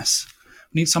PFAS,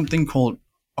 we need something called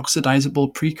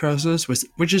oxidizable precursors,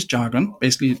 which is jargon,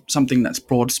 basically something that's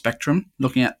broad spectrum,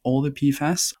 looking at all the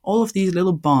PFAS, all of these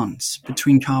little bonds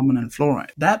between carbon and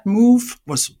fluoride. That move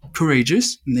was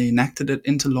courageous, and they enacted it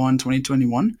into law in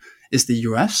 2021. Is the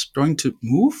US going to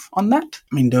move on that?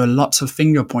 I mean, there are lots of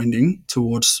finger pointing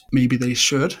towards maybe they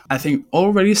should. I think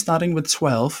already starting with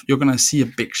 12, you're going to see a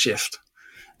big shift.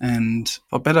 And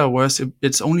for better or worse,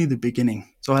 it's only the beginning.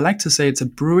 So I like to say it's a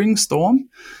brewing storm.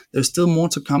 There's still more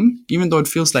to come, even though it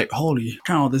feels like, holy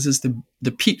cow, this is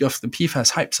the peak of the PFAS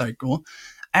hype cycle.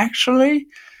 Actually,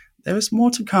 there is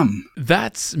more to come.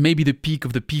 That's maybe the peak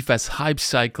of the PFAS hype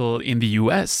cycle in the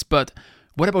US, but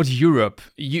what about Europe?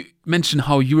 You mentioned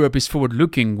how Europe is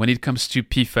forward-looking when it comes to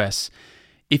PFAS.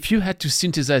 If you had to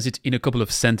synthesize it in a couple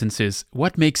of sentences,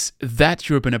 what makes that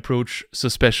European approach so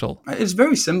special? It's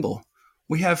very simple.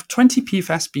 We have 20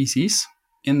 PFAS species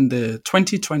in the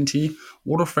 2020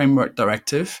 Water Framework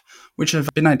Directive, which have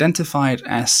been identified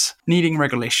as needing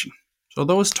regulation. So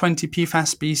those 20 PFAS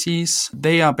species,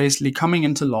 they are basically coming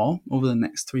into law over the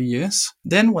next 3 years.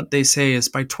 Then what they say is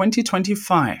by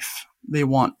 2025, they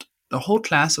want the whole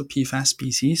class of PFAS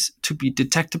species to be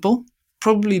detectable.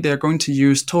 Probably they're going to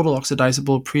use total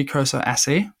oxidizable precursor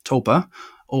assay, TOPA,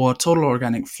 or total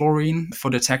organic fluorine for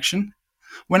detection.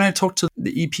 When I talk to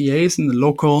the EPAs and the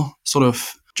local sort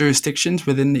of jurisdictions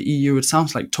within the EU, it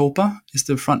sounds like TOPA is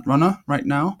the front runner right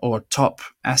now, or top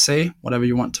assay, whatever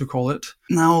you want to call it.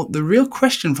 Now, the real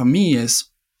question for me is,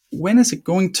 when is it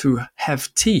going to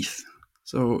have teeth?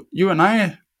 So you and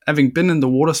I, having been in the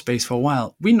water space for a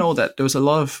while, we know that there's a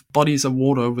lot of bodies of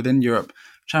water within Europe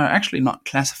which are actually not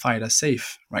classified as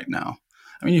safe right now.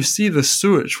 I mean, you see the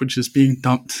sewage which is being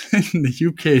dumped in the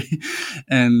UK,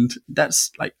 and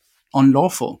that's like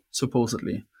unlawful,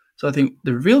 supposedly. So I think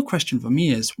the real question for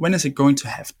me is, when is it going to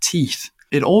have teeth?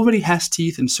 It already has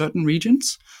teeth in certain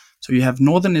regions. So you have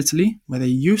northern Italy, where they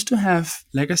used to have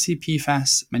legacy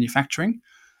PFAS manufacturing.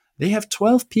 They have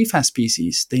 12 PFAS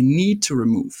species they need to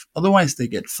remove. Otherwise, they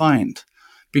get fined,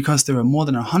 because there are more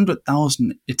than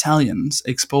 100,000 Italians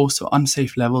exposed to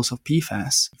unsafe levels of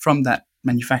PFAS from that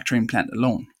manufacturing plant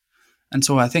alone. And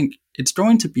so I think it's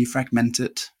going to be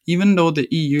fragmented. Even though the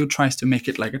EU tries to make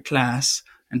it like a class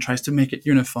and tries to make it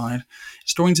unified,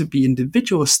 it's going to be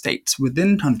individual states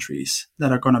within countries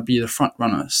that are going to be the front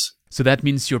runners. So that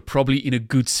means you're probably in a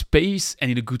good space and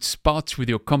in a good spot with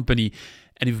your company.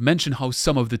 And you've mentioned how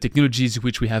some of the technologies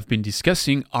which we have been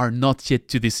discussing are not yet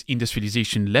to this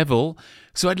industrialization level.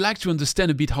 So I'd like to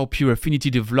understand a bit how Pure Affinity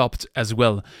developed as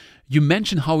well. You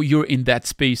mentioned how you're in that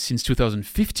space since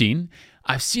 2015.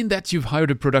 I've seen that you've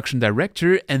hired a production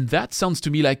director, and that sounds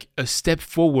to me like a step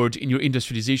forward in your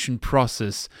industrialization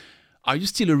process. Are you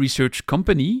still a research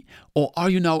company, or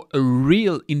are you now a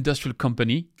real industrial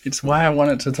company? It's why I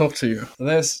wanted to talk to you.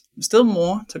 There's still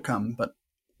more to come, but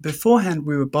beforehand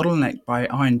we were bottlenecked by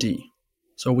R&D.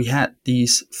 So we had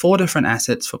these 4 different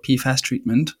assets for PFAS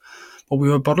treatment, but we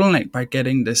were bottlenecked by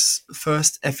getting this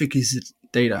first efficacy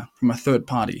data from a third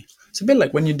party. It's a bit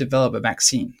like when you develop a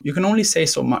vaccine. You can only say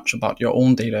so much about your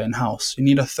own data in-house. You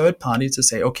need a third party to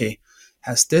say, okay,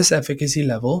 has this efficacy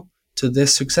level to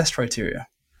this success criteria?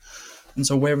 And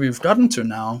so where we've gotten to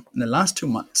now in the last 2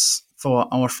 months for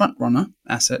our front runner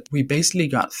asset, we basically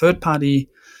got third-party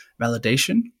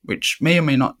validation, which may or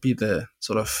may not be the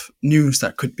sort of news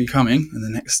that could be coming in the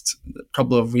next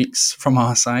couple of weeks from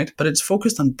our side. But it's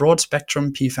focused on broad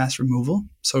spectrum PFAS removal.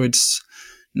 So it's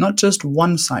not just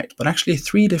one site, but actually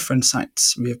 3 different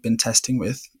sites we have been testing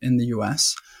with in the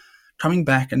US, coming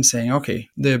back and saying, okay,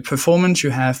 the performance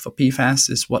you have for PFAS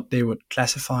is what they would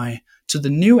classify to the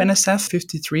new NSF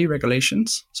 53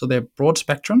 regulations. So their broad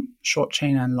spectrum, short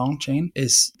chain and long chain,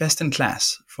 is best in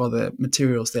class for the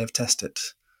materials they have tested.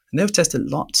 And they've tested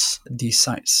lots at these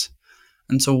sites.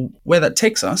 And so where that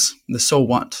takes us, the so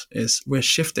what, is we're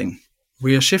shifting.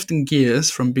 We are shifting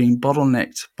gears from being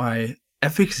bottlenecked by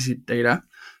efficacy data,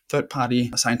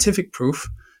 third-party scientific proof,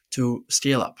 to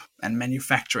scale up and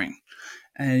manufacturing.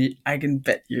 And I can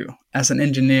bet you, as an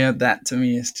engineer, that to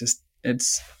me is just,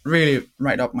 it's really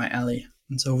right up my alley.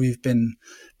 And so we've been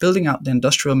building out the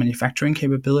industrial manufacturing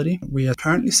capability. We are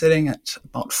currently sitting at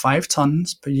about 5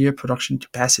 tons per year production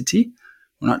capacity.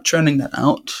 We're not churning that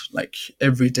out like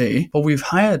every day, but we've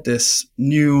hired this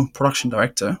new production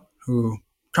director who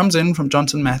comes in from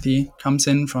Johnson Matthey, comes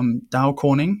in from Dow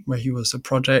Corning, where he was a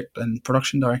project and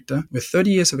production director with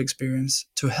 30 years of experience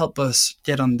to help us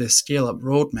get on this scale-up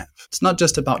roadmap. It's not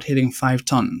just about hitting 5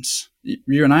 tons.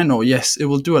 You and I know, yes, it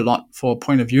will do a lot for a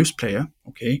point-of-use player,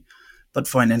 okay? But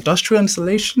for an industrial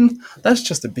installation, that's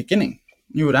just the beginning.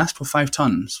 you would ask for 5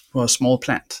 tons for a small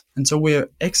plant. And so we're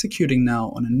executing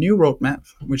now on a new roadmap,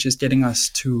 which is getting us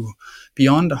to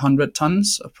beyond 100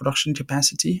 tons of production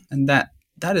capacity. And that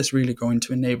is really going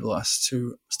to enable us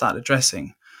to start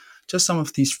addressing just some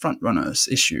of these front runners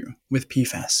issue with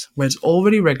PFAS, where it's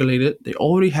already regulated, they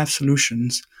already have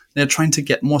solutions, they're trying to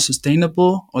get more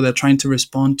sustainable, or they're trying to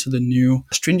respond to the new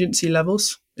stringency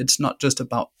levels. It's not just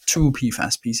about 2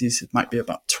 PFAS species, it might be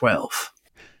about 12.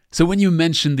 So when you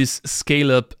mention this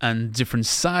scale up and different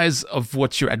size of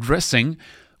what you're addressing,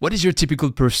 what is your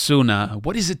typical persona?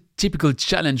 What is a typical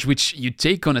challenge which you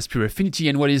take on as Pure Affinity,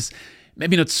 and what is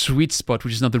maybe not sweet spot,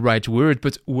 which is not the right word,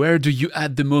 but where do you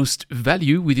add the most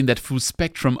value within that full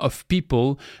spectrum of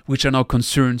people which are now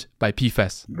concerned by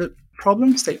PFAS? The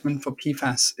problem statement for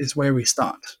PFAS is where we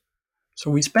start. So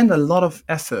we spend a lot of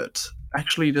effort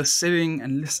actually just sitting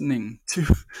and listening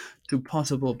to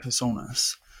possible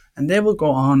personas. And they will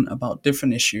go on about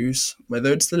different issues,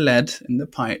 whether it's the lead in the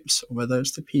pipes or whether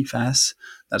it's the PFAS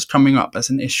that's coming up as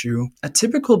an issue. A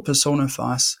typical persona for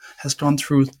us has gone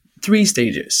through 3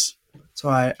 stages. So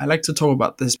I like to talk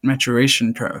about this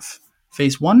maturation curve.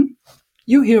 Phase 1,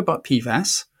 you hear about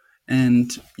PFAS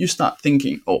and you start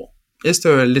thinking, oh, is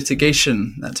there a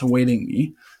litigation that's awaiting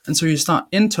me? And so you start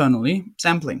internally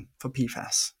sampling for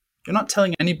PFAS. You're not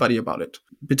telling anybody about it.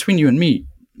 Between you and me,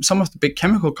 some of the big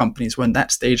chemical companies were in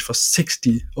that stage for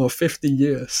 60 or 50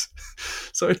 years.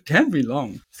 So it can be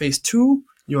long. Phase 2,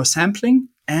 you're sampling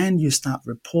and you start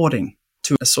reporting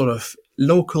to a sort of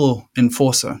local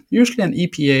enforcer, usually an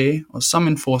EPA or some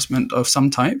enforcement of some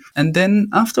type. And then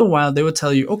after a while, they will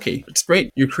tell you, okay, it's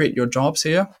great. You create your jobs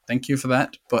here. Thank you for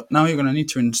that. But now you're going to need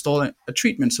to install a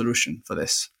treatment solution for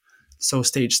this. So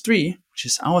stage 3, which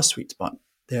is our sweet spot,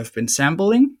 they have been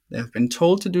sampling, they have been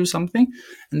told to do something,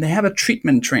 and they have a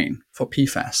treatment train for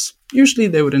PFAS. Usually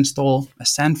they would install a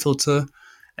sand filter,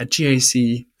 a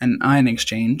GAC, an ion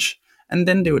exchange, and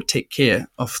then they would take care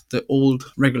of the old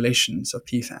regulations of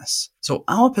PFAS. So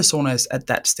our persona is at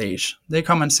that stage. They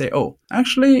come and say, oh,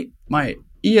 actually, my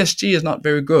ESG is not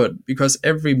very good because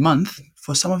every month,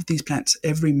 for some of these plants,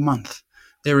 every month,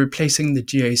 they're replacing the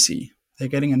GAC. They're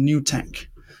getting a new tank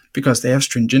because they have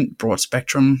stringent broad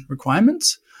spectrum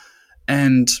requirements.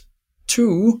 And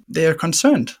 2, they are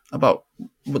concerned about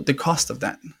what the cost of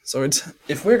that. So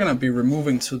if we're going to be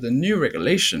removing to the new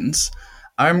regulations,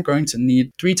 I'm going to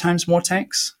need 3 times more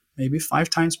tanks, maybe 5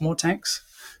 times more tanks.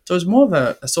 So it's more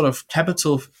of a sort of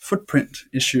capital footprint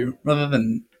issue rather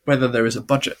than whether there is a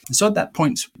budget. So at that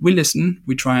point, we listen,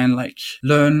 we try and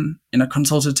learn in a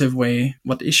consultative way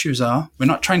what the issues are. We're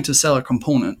not trying to sell a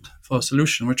component for a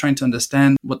solution. We're trying to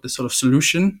understand what the sort of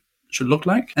solution should look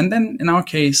like. And then in our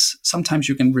case, sometimes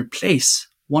you can replace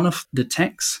one of the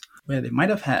tanks where they might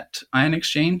have had ion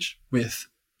exchange with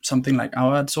something like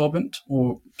our adsorbent,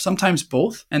 or sometimes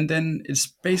both. And then it's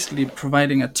basically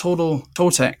providing a total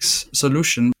TOTEX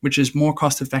solution, which is more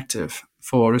cost effective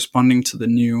for responding to the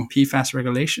new PFAS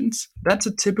regulations. That's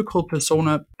a typical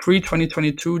persona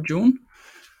pre-2022 June.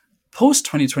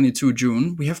 Post-2022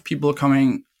 June, we have people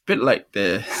coming a bit like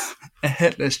a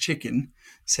headless chicken,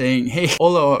 saying, hey,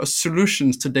 all our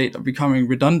solutions to date are becoming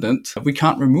redundant. We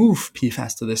can't remove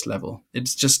PFAS to this level.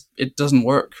 It doesn't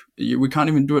work. We can't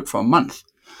even do it for a month.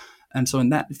 And so in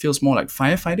that, it feels more like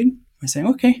firefighting. We're saying,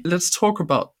 okay, let's talk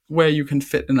about where you can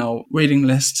fit in our waiting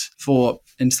list for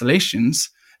installations,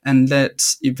 and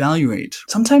let's evaluate.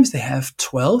 Sometimes they have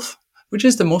 12, which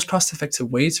is the most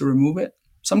cost-effective way to remove it.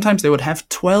 Sometimes they would have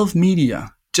 12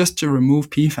 media just to remove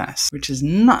PFAS, which is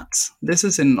nuts. This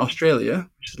is in Australia,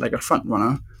 which is like a front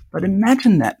runner. But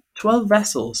imagine that, 12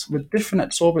 vessels with different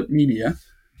adsorbent media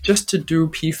just to do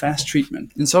PFAS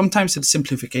treatment. And sometimes it's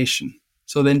simplification.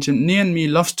 So the engineer in me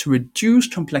loves to reduce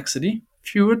complexity,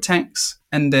 fewer tanks,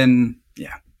 and then,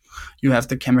 you have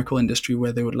the chemical industry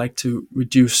where they would like to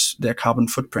reduce their carbon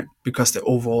footprint because the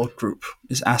overall group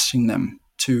is asking them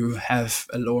to have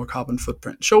a lower carbon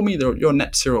footprint. Show me your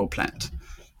net zero plant.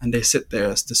 And they sit there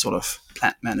as the sort of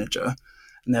plant manager.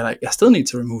 And they're like, I still need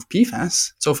to remove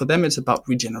PFAS. So for them, it's about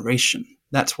regeneration.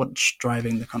 That's what's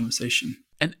driving the conversation.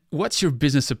 And what's your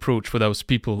business approach for those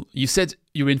people? You said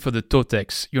you're in for the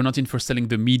TOTEX. You're not in for selling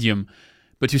the medium,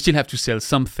 but you still have to sell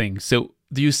something. So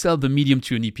do you sell the medium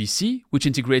to an EPC, which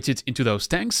integrates it into those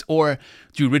tanks? Or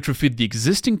do you retrofit the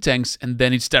existing tanks and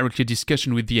then it's directly a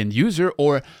discussion with the end user?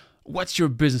 Or what's your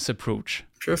business approach?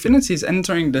 Pure Affinity is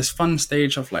entering this fun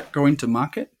stage of going to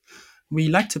market. We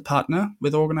like to partner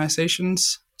with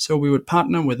organizations. So we would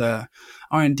partner with a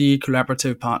R&D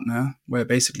collaborative partner where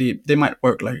basically they might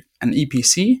work like an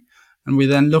EPC. And we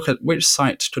then look at which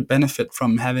sites could benefit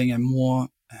from having a more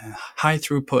high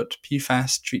throughput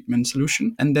PFAS treatment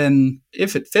solution. And then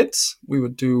if it fits, we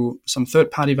would do some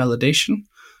third-party validation.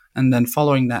 And then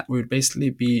following that, we would basically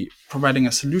be providing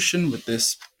a solution with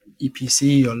this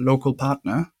EPC or local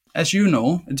partner. As you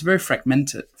know, it's very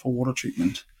fragmented for water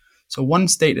treatment. So one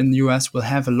state in the US will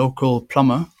have a local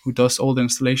plumber who does all the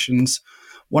installations.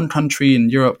 One country in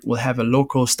Europe will have a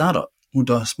local startup who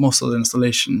does most of the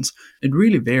installations. It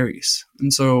really varies.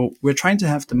 And so we're trying to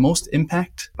have the most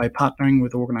impact by partnering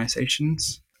with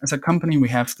organizations. As a company, we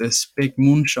have this big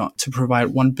moonshot to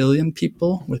provide 1 billion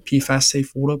people with PFAS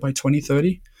safe water by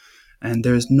 2030. And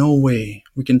there's no way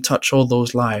we can touch all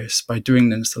those lives by doing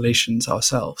the installations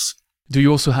ourselves. Do you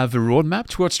also have a roadmap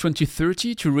towards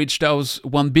 2030 to reach those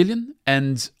 1 billion?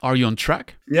 And are you on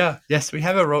track? Yes, we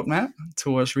have a roadmap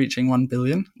towards reaching 1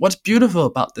 billion. What's beautiful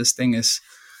about this thing is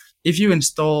if you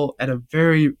install at a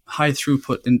very high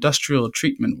throughput industrial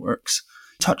treatment works,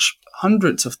 touch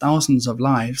hundreds of thousands of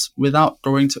lives without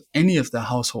going to any of their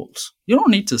households. You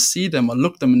don't need to see them or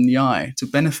look them in the eye to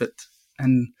benefit.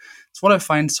 And it's what I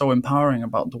find so empowering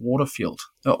about the water field.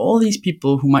 There are all these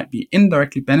people who might be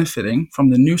indirectly benefiting from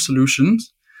the new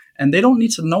solutions, and they don't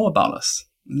need to know about us.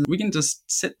 We can just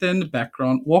sit there in the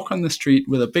background, walk on the street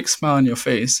with a big smile on your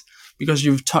face because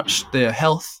you've touched their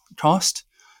health cost,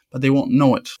 but they won't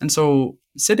know it. And so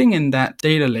sitting in that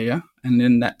data layer and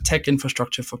in that tech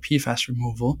infrastructure for PFAS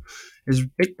removal is a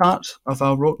big part of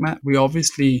our roadmap. We're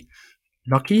obviously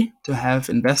lucky to have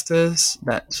investors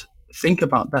that think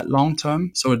about that long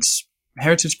term. So it's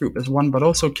Heritage Group is one, but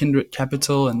also Kindred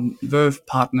Capital and Verve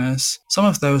Partners. Some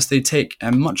of those, they take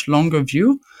a much longer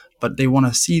view, but they want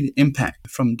to see the impact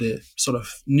from the sort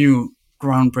of new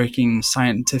groundbreaking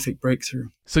scientific breakthrough.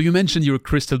 So you mentioned your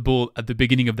crystal ball at the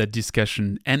beginning of that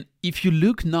discussion. And if you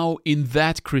look now in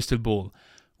that crystal ball,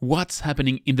 what's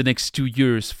happening in the next 2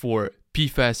 years for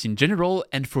PFAS in general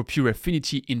and for Pure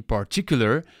Affinity in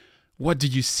particular? What do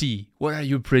you see? What are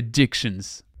your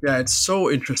predictions? Yeah, it's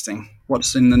so interesting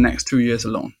what's in the next 2 years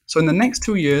alone. So in the next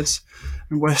 2 years,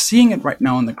 and we're seeing it right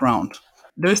now on the ground,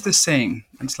 there's this saying,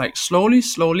 it's like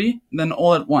slowly, then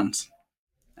all at once.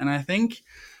 And I think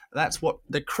that's what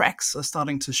the cracks are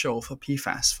starting to show for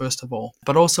PFAS, first of all,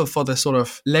 but also for the sort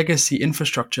of legacy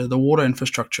infrastructure, the water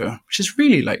infrastructure, which is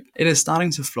really like, it is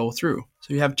starting to flow through.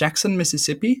 So you have Jackson,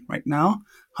 Mississippi right now,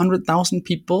 100,000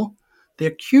 people,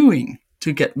 they're queuing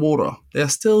to get water. They're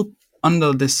still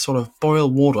under this sort of boil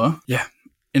water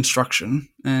instruction.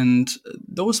 And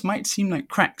those might seem like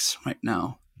cracks right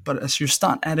now. But as you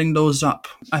start adding those up,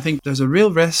 I think there's a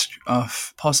real risk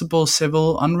of possible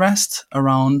civil unrest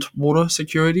around water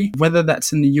security, whether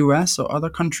that's in the US or other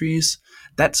countries.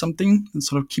 That's something that's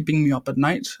sort of keeping me up at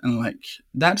night. And like,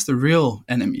 that's the real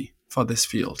enemy for this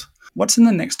field. What's in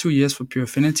the next 2 years for Pure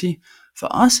Affinity? For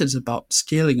us, it's about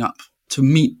scaling up to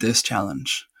meet this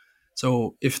challenge.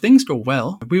 So if things go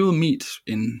well, we will meet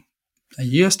in a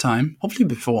year's time, hopefully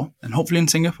before, and hopefully in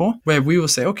Singapore, where we will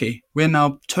say, okay, we're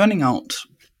now turning out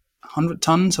 100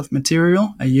 tons of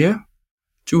material a year,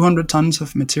 200 tons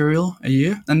of material a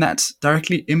year, and that's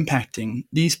directly impacting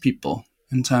these people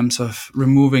in terms of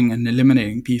removing and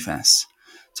eliminating PFAS.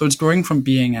 So it's going from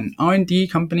being an R&D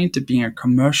company to being a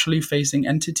commercially facing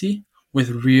entity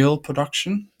with real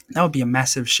production. That would be a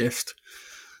massive shift.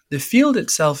 The field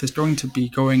itself is going to be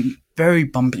going very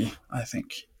bumpy, I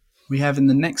think. We have in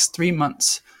the next 3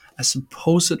 months a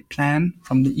supposed plan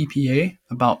from the EPA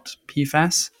about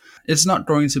PFAS. It's not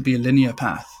going to be a linear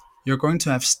path. You're going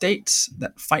to have states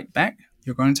that fight back.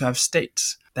 You're going to have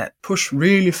states that push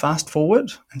really fast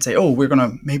forward and say, oh,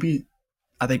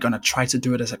 are they going to try to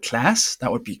do it as a class?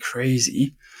 That would be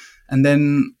crazy. And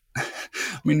then,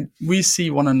 we see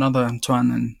one another,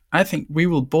 Antoine, and I think we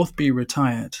will both be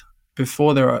retired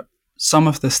before there are some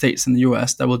of the states in the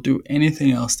US that will do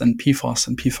anything else than PFOS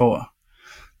and PFOA.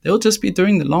 They'll just be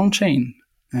doing the long chain.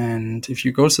 And if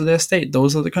you go to their state,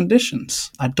 those are the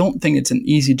conditions. I don't think it's an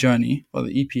easy journey for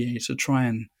the EPA to try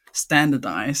and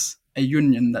standardize a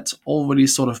union that's already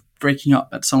sort of breaking up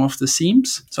at some of the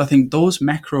seams. So I think those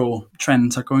macro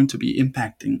trends are going to be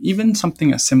impacting even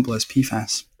something as simple as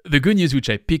PFAS. The good news which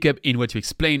I pick up in what you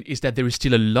explain is that there is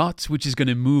still a lot which is going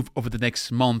to move over the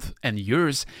next month and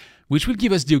years, which will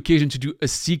give us the occasion to do a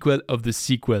sequel of the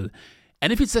sequel.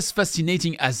 And if it's as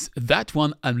fascinating as that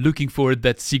one, I'm looking forward to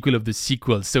that sequel of the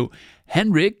sequel. So,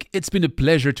 Henrik, it's been a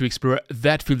pleasure to explore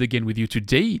that field again with you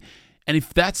today. And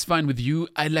if that's fine with you,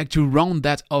 I'd like to round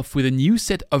that off with a new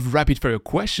set of rapid-fire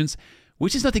questions,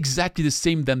 which is not exactly the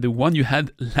same than the one you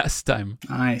had last time.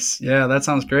 Nice. Yeah, that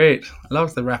sounds great. I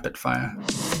love the rapid fire.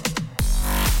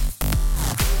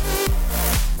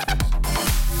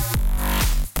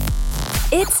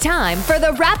 It's time for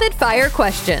the rapid fire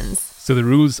questions. So the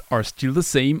rules are still the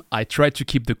same. I try to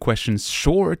keep the questions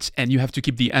short, and you have to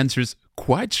keep the answers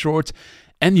quite short,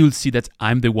 and you'll see that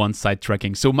I'm the one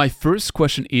sidetracking. So my first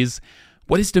question is,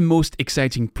 what is the most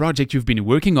exciting project you've been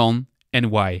working on, and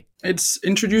why? It's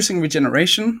introducing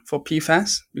regeneration for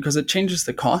PFAS because it changes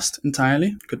the cost entirely.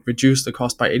 It could reduce the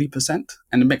cost by 80%,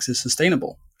 and it makes it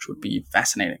sustainable, which would be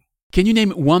fascinating. Can you name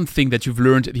one thing that you've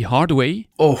learned the hard way?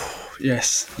 Oh,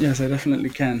 yes, I definitely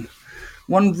can.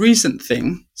 One recent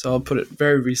thing, so I'll put it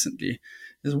very recently,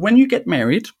 is when you get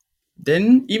married,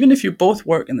 then even if you both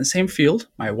work in the same field,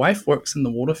 my wife works in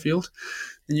the water field,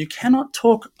 then you cannot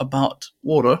talk about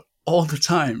water all the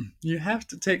time. You have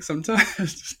to take some time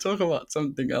to talk about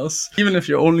something else, even if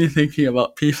you're only thinking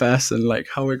about PFAS and like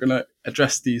how we're going to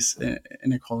address these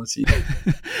inequality.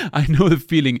 I know the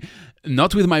feeling.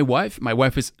 Not with my wife. My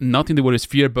wife is not in the water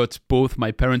sphere, but both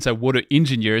my parents are water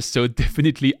engineers, so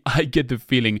definitely I get the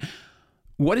feeling.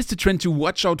 What is the trend to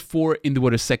watch out for in the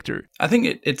water sector? I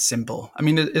think it's simple. I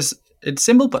mean, it's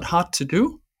simple but hard to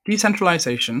do.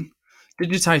 Decentralization,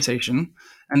 digitization,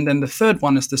 and then the third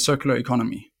one is the circular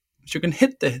economy. If you can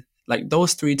hit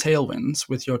those three tailwinds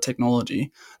with your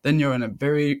technology, then you're in a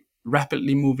very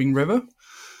rapidly moving river.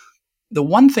 The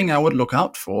one thing I would look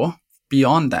out for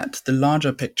beyond that, the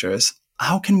larger picture, is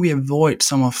how can we avoid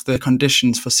some of the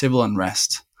conditions for civil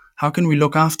unrest? How can we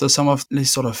look after some of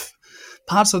these sort of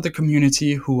parts of the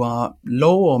community who are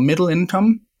low or middle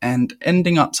income and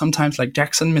ending up sometimes like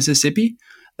Jackson, Mississippi?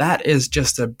 That is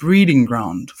just a breeding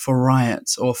ground for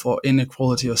riots or for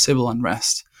inequality or civil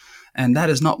unrest. And that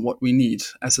is not what we need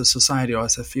as a society or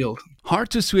as a field.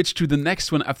 Hard to switch to the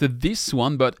next one after this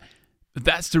one, but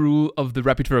that's the rule of the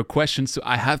rapid fire question, so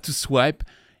I have to swipe.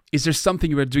 Is there something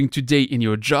you are doing today in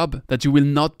your job that you will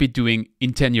not be doing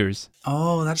in 10 years?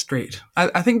 Oh, that's great.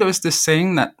 I think there is this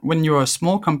saying that when you're a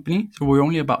small company, so we're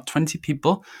only about 20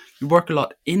 people, you work a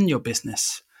lot in your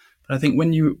business. But I think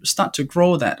when you start to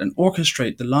grow that and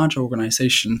orchestrate the larger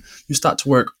organization, you start to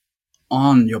work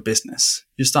on your business.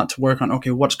 You start to work on,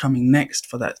 okay, what's coming next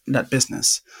for that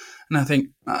business. And I think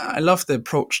I love the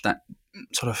approach that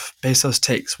sort of Bezos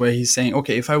takes, where he's saying,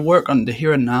 okay, if I work on the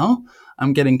here and now,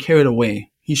 I'm getting carried away.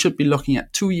 He should be looking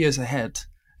at 2 years ahead.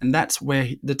 And that's where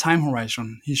the time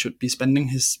horizon he should be spending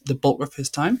the bulk of his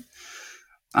time.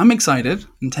 I'm excited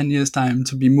in 10 years' time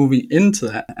to be moving into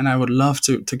that. And I would love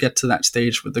to get to that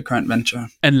stage with the current venture.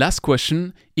 And last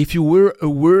question, if you were a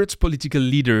world political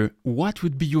leader, what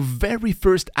would be your very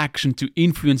first action to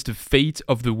influence the fate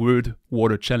of the world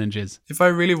water challenges? If I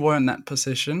really were in that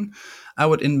position, I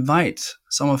would invite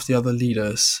some of the other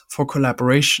leaders for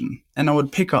collaboration. And I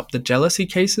would pick up the jealousy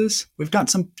cases. We've got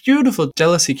some beautiful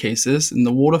jealousy cases in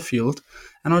the water field.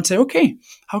 And I would say, okay,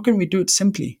 how can we do it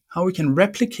simply? How we can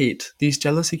replicate these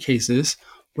jealousy cases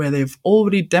where they've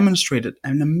already demonstrated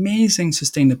an amazing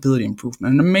sustainability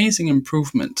improvement, an amazing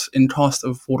improvement in cost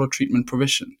of water treatment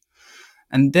provision.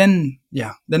 And then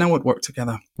I would work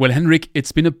together. Well, Henrik,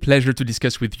 it's been a pleasure to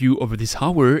discuss with you over this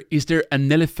hour. Is there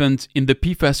an elephant in the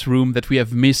PFAS room that we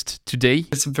have missed today?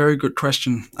 It's a very good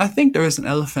question. I think there is an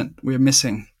elephant we're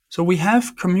missing. So we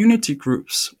have community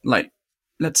groups like,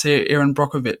 let's say, Erin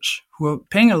Brockovich, who are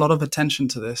paying a lot of attention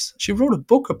to this. She wrote a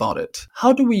book about it.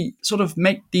 How do we sort of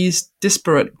make these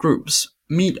disparate groups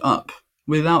meet up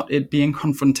without it being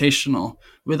confrontational,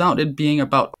 without it being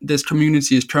about this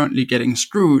community is currently getting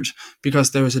screwed because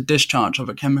there is a discharge of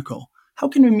a chemical? How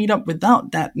can we meet up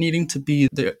without that needing to be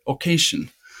the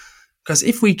occasion? Because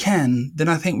if we can, then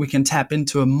I think we can tap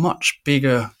into a much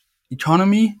bigger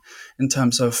economy in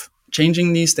terms of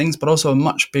changing these things, but also a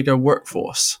much bigger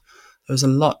workforce. There's a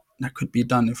lot that could be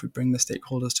done if we bring the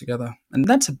stakeholders together. And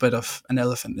that's a bit of an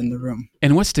elephant in the room.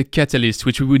 And what's the catalyst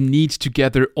which we would need to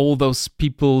gather all those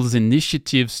people's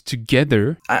initiatives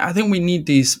together? I think we need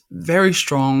these very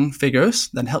strong figures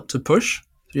that help to push.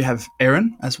 You have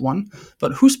Erin as one,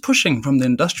 but who's pushing from the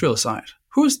industrial side?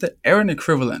 Who's the Erin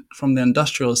equivalent from the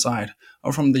industrial side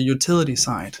or from the utility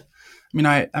side? I mean,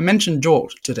 I mentioned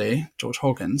George today, George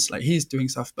Hawkins, like he's doing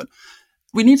stuff, but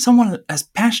we need someone as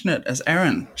passionate as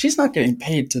Erin. She's not getting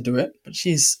paid to do it, but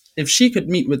if she could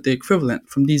meet with the equivalent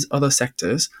from these other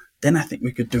sectors, then I think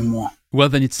we could do more. Well,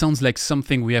 then it sounds like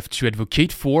something we have to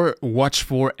advocate for, watch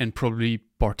for, and probably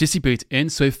participate in.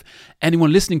 So if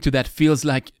anyone listening to that feels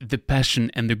like the passion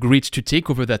and the grit to take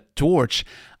over that torch,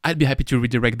 I'd be happy to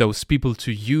redirect those people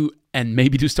to you and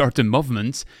maybe to start a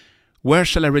movement. Where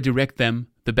shall I redirect them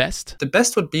the best? The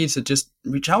best would be to just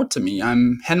reach out to me.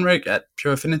 I'm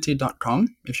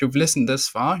henrik@pureaffinity.com. If you've listened this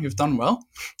far, you've done well.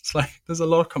 It's like there's a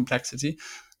lot of complexity.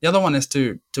 The other one is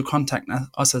to contact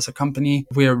us as a company.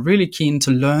 We are really keen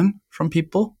to learn from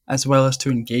people as well as to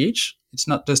engage. It's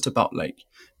not just about like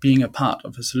being a part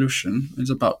of a solution. It's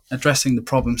about addressing the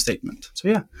problem statement. So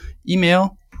yeah,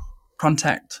 email,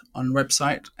 contact on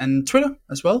website and Twitter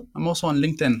as well. I'm also on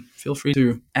LinkedIn. Feel free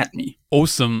to add me.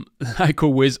 Awesome. Like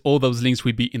always, all those links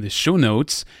will be in the show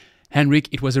notes.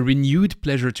 Henrik, it was a renewed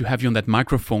pleasure to have you on that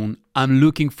microphone. I'm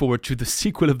looking forward to the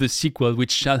sequel of the sequel,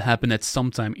 which shall happen at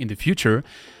some time in the future.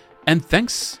 And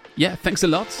thanks. Yeah, thanks a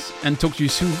lot. And talk to you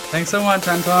soon. Thanks so much,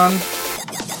 Anton.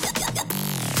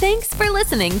 Thanks for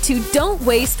listening to Don't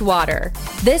Waste Water.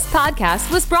 This podcast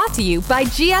was brought to you by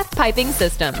GF Piping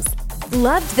Systems.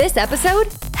 Loved this episode?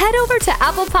 Head over to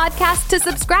Apple Podcasts to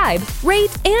subscribe,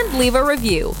 rate, and leave a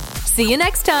review. See you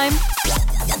next time.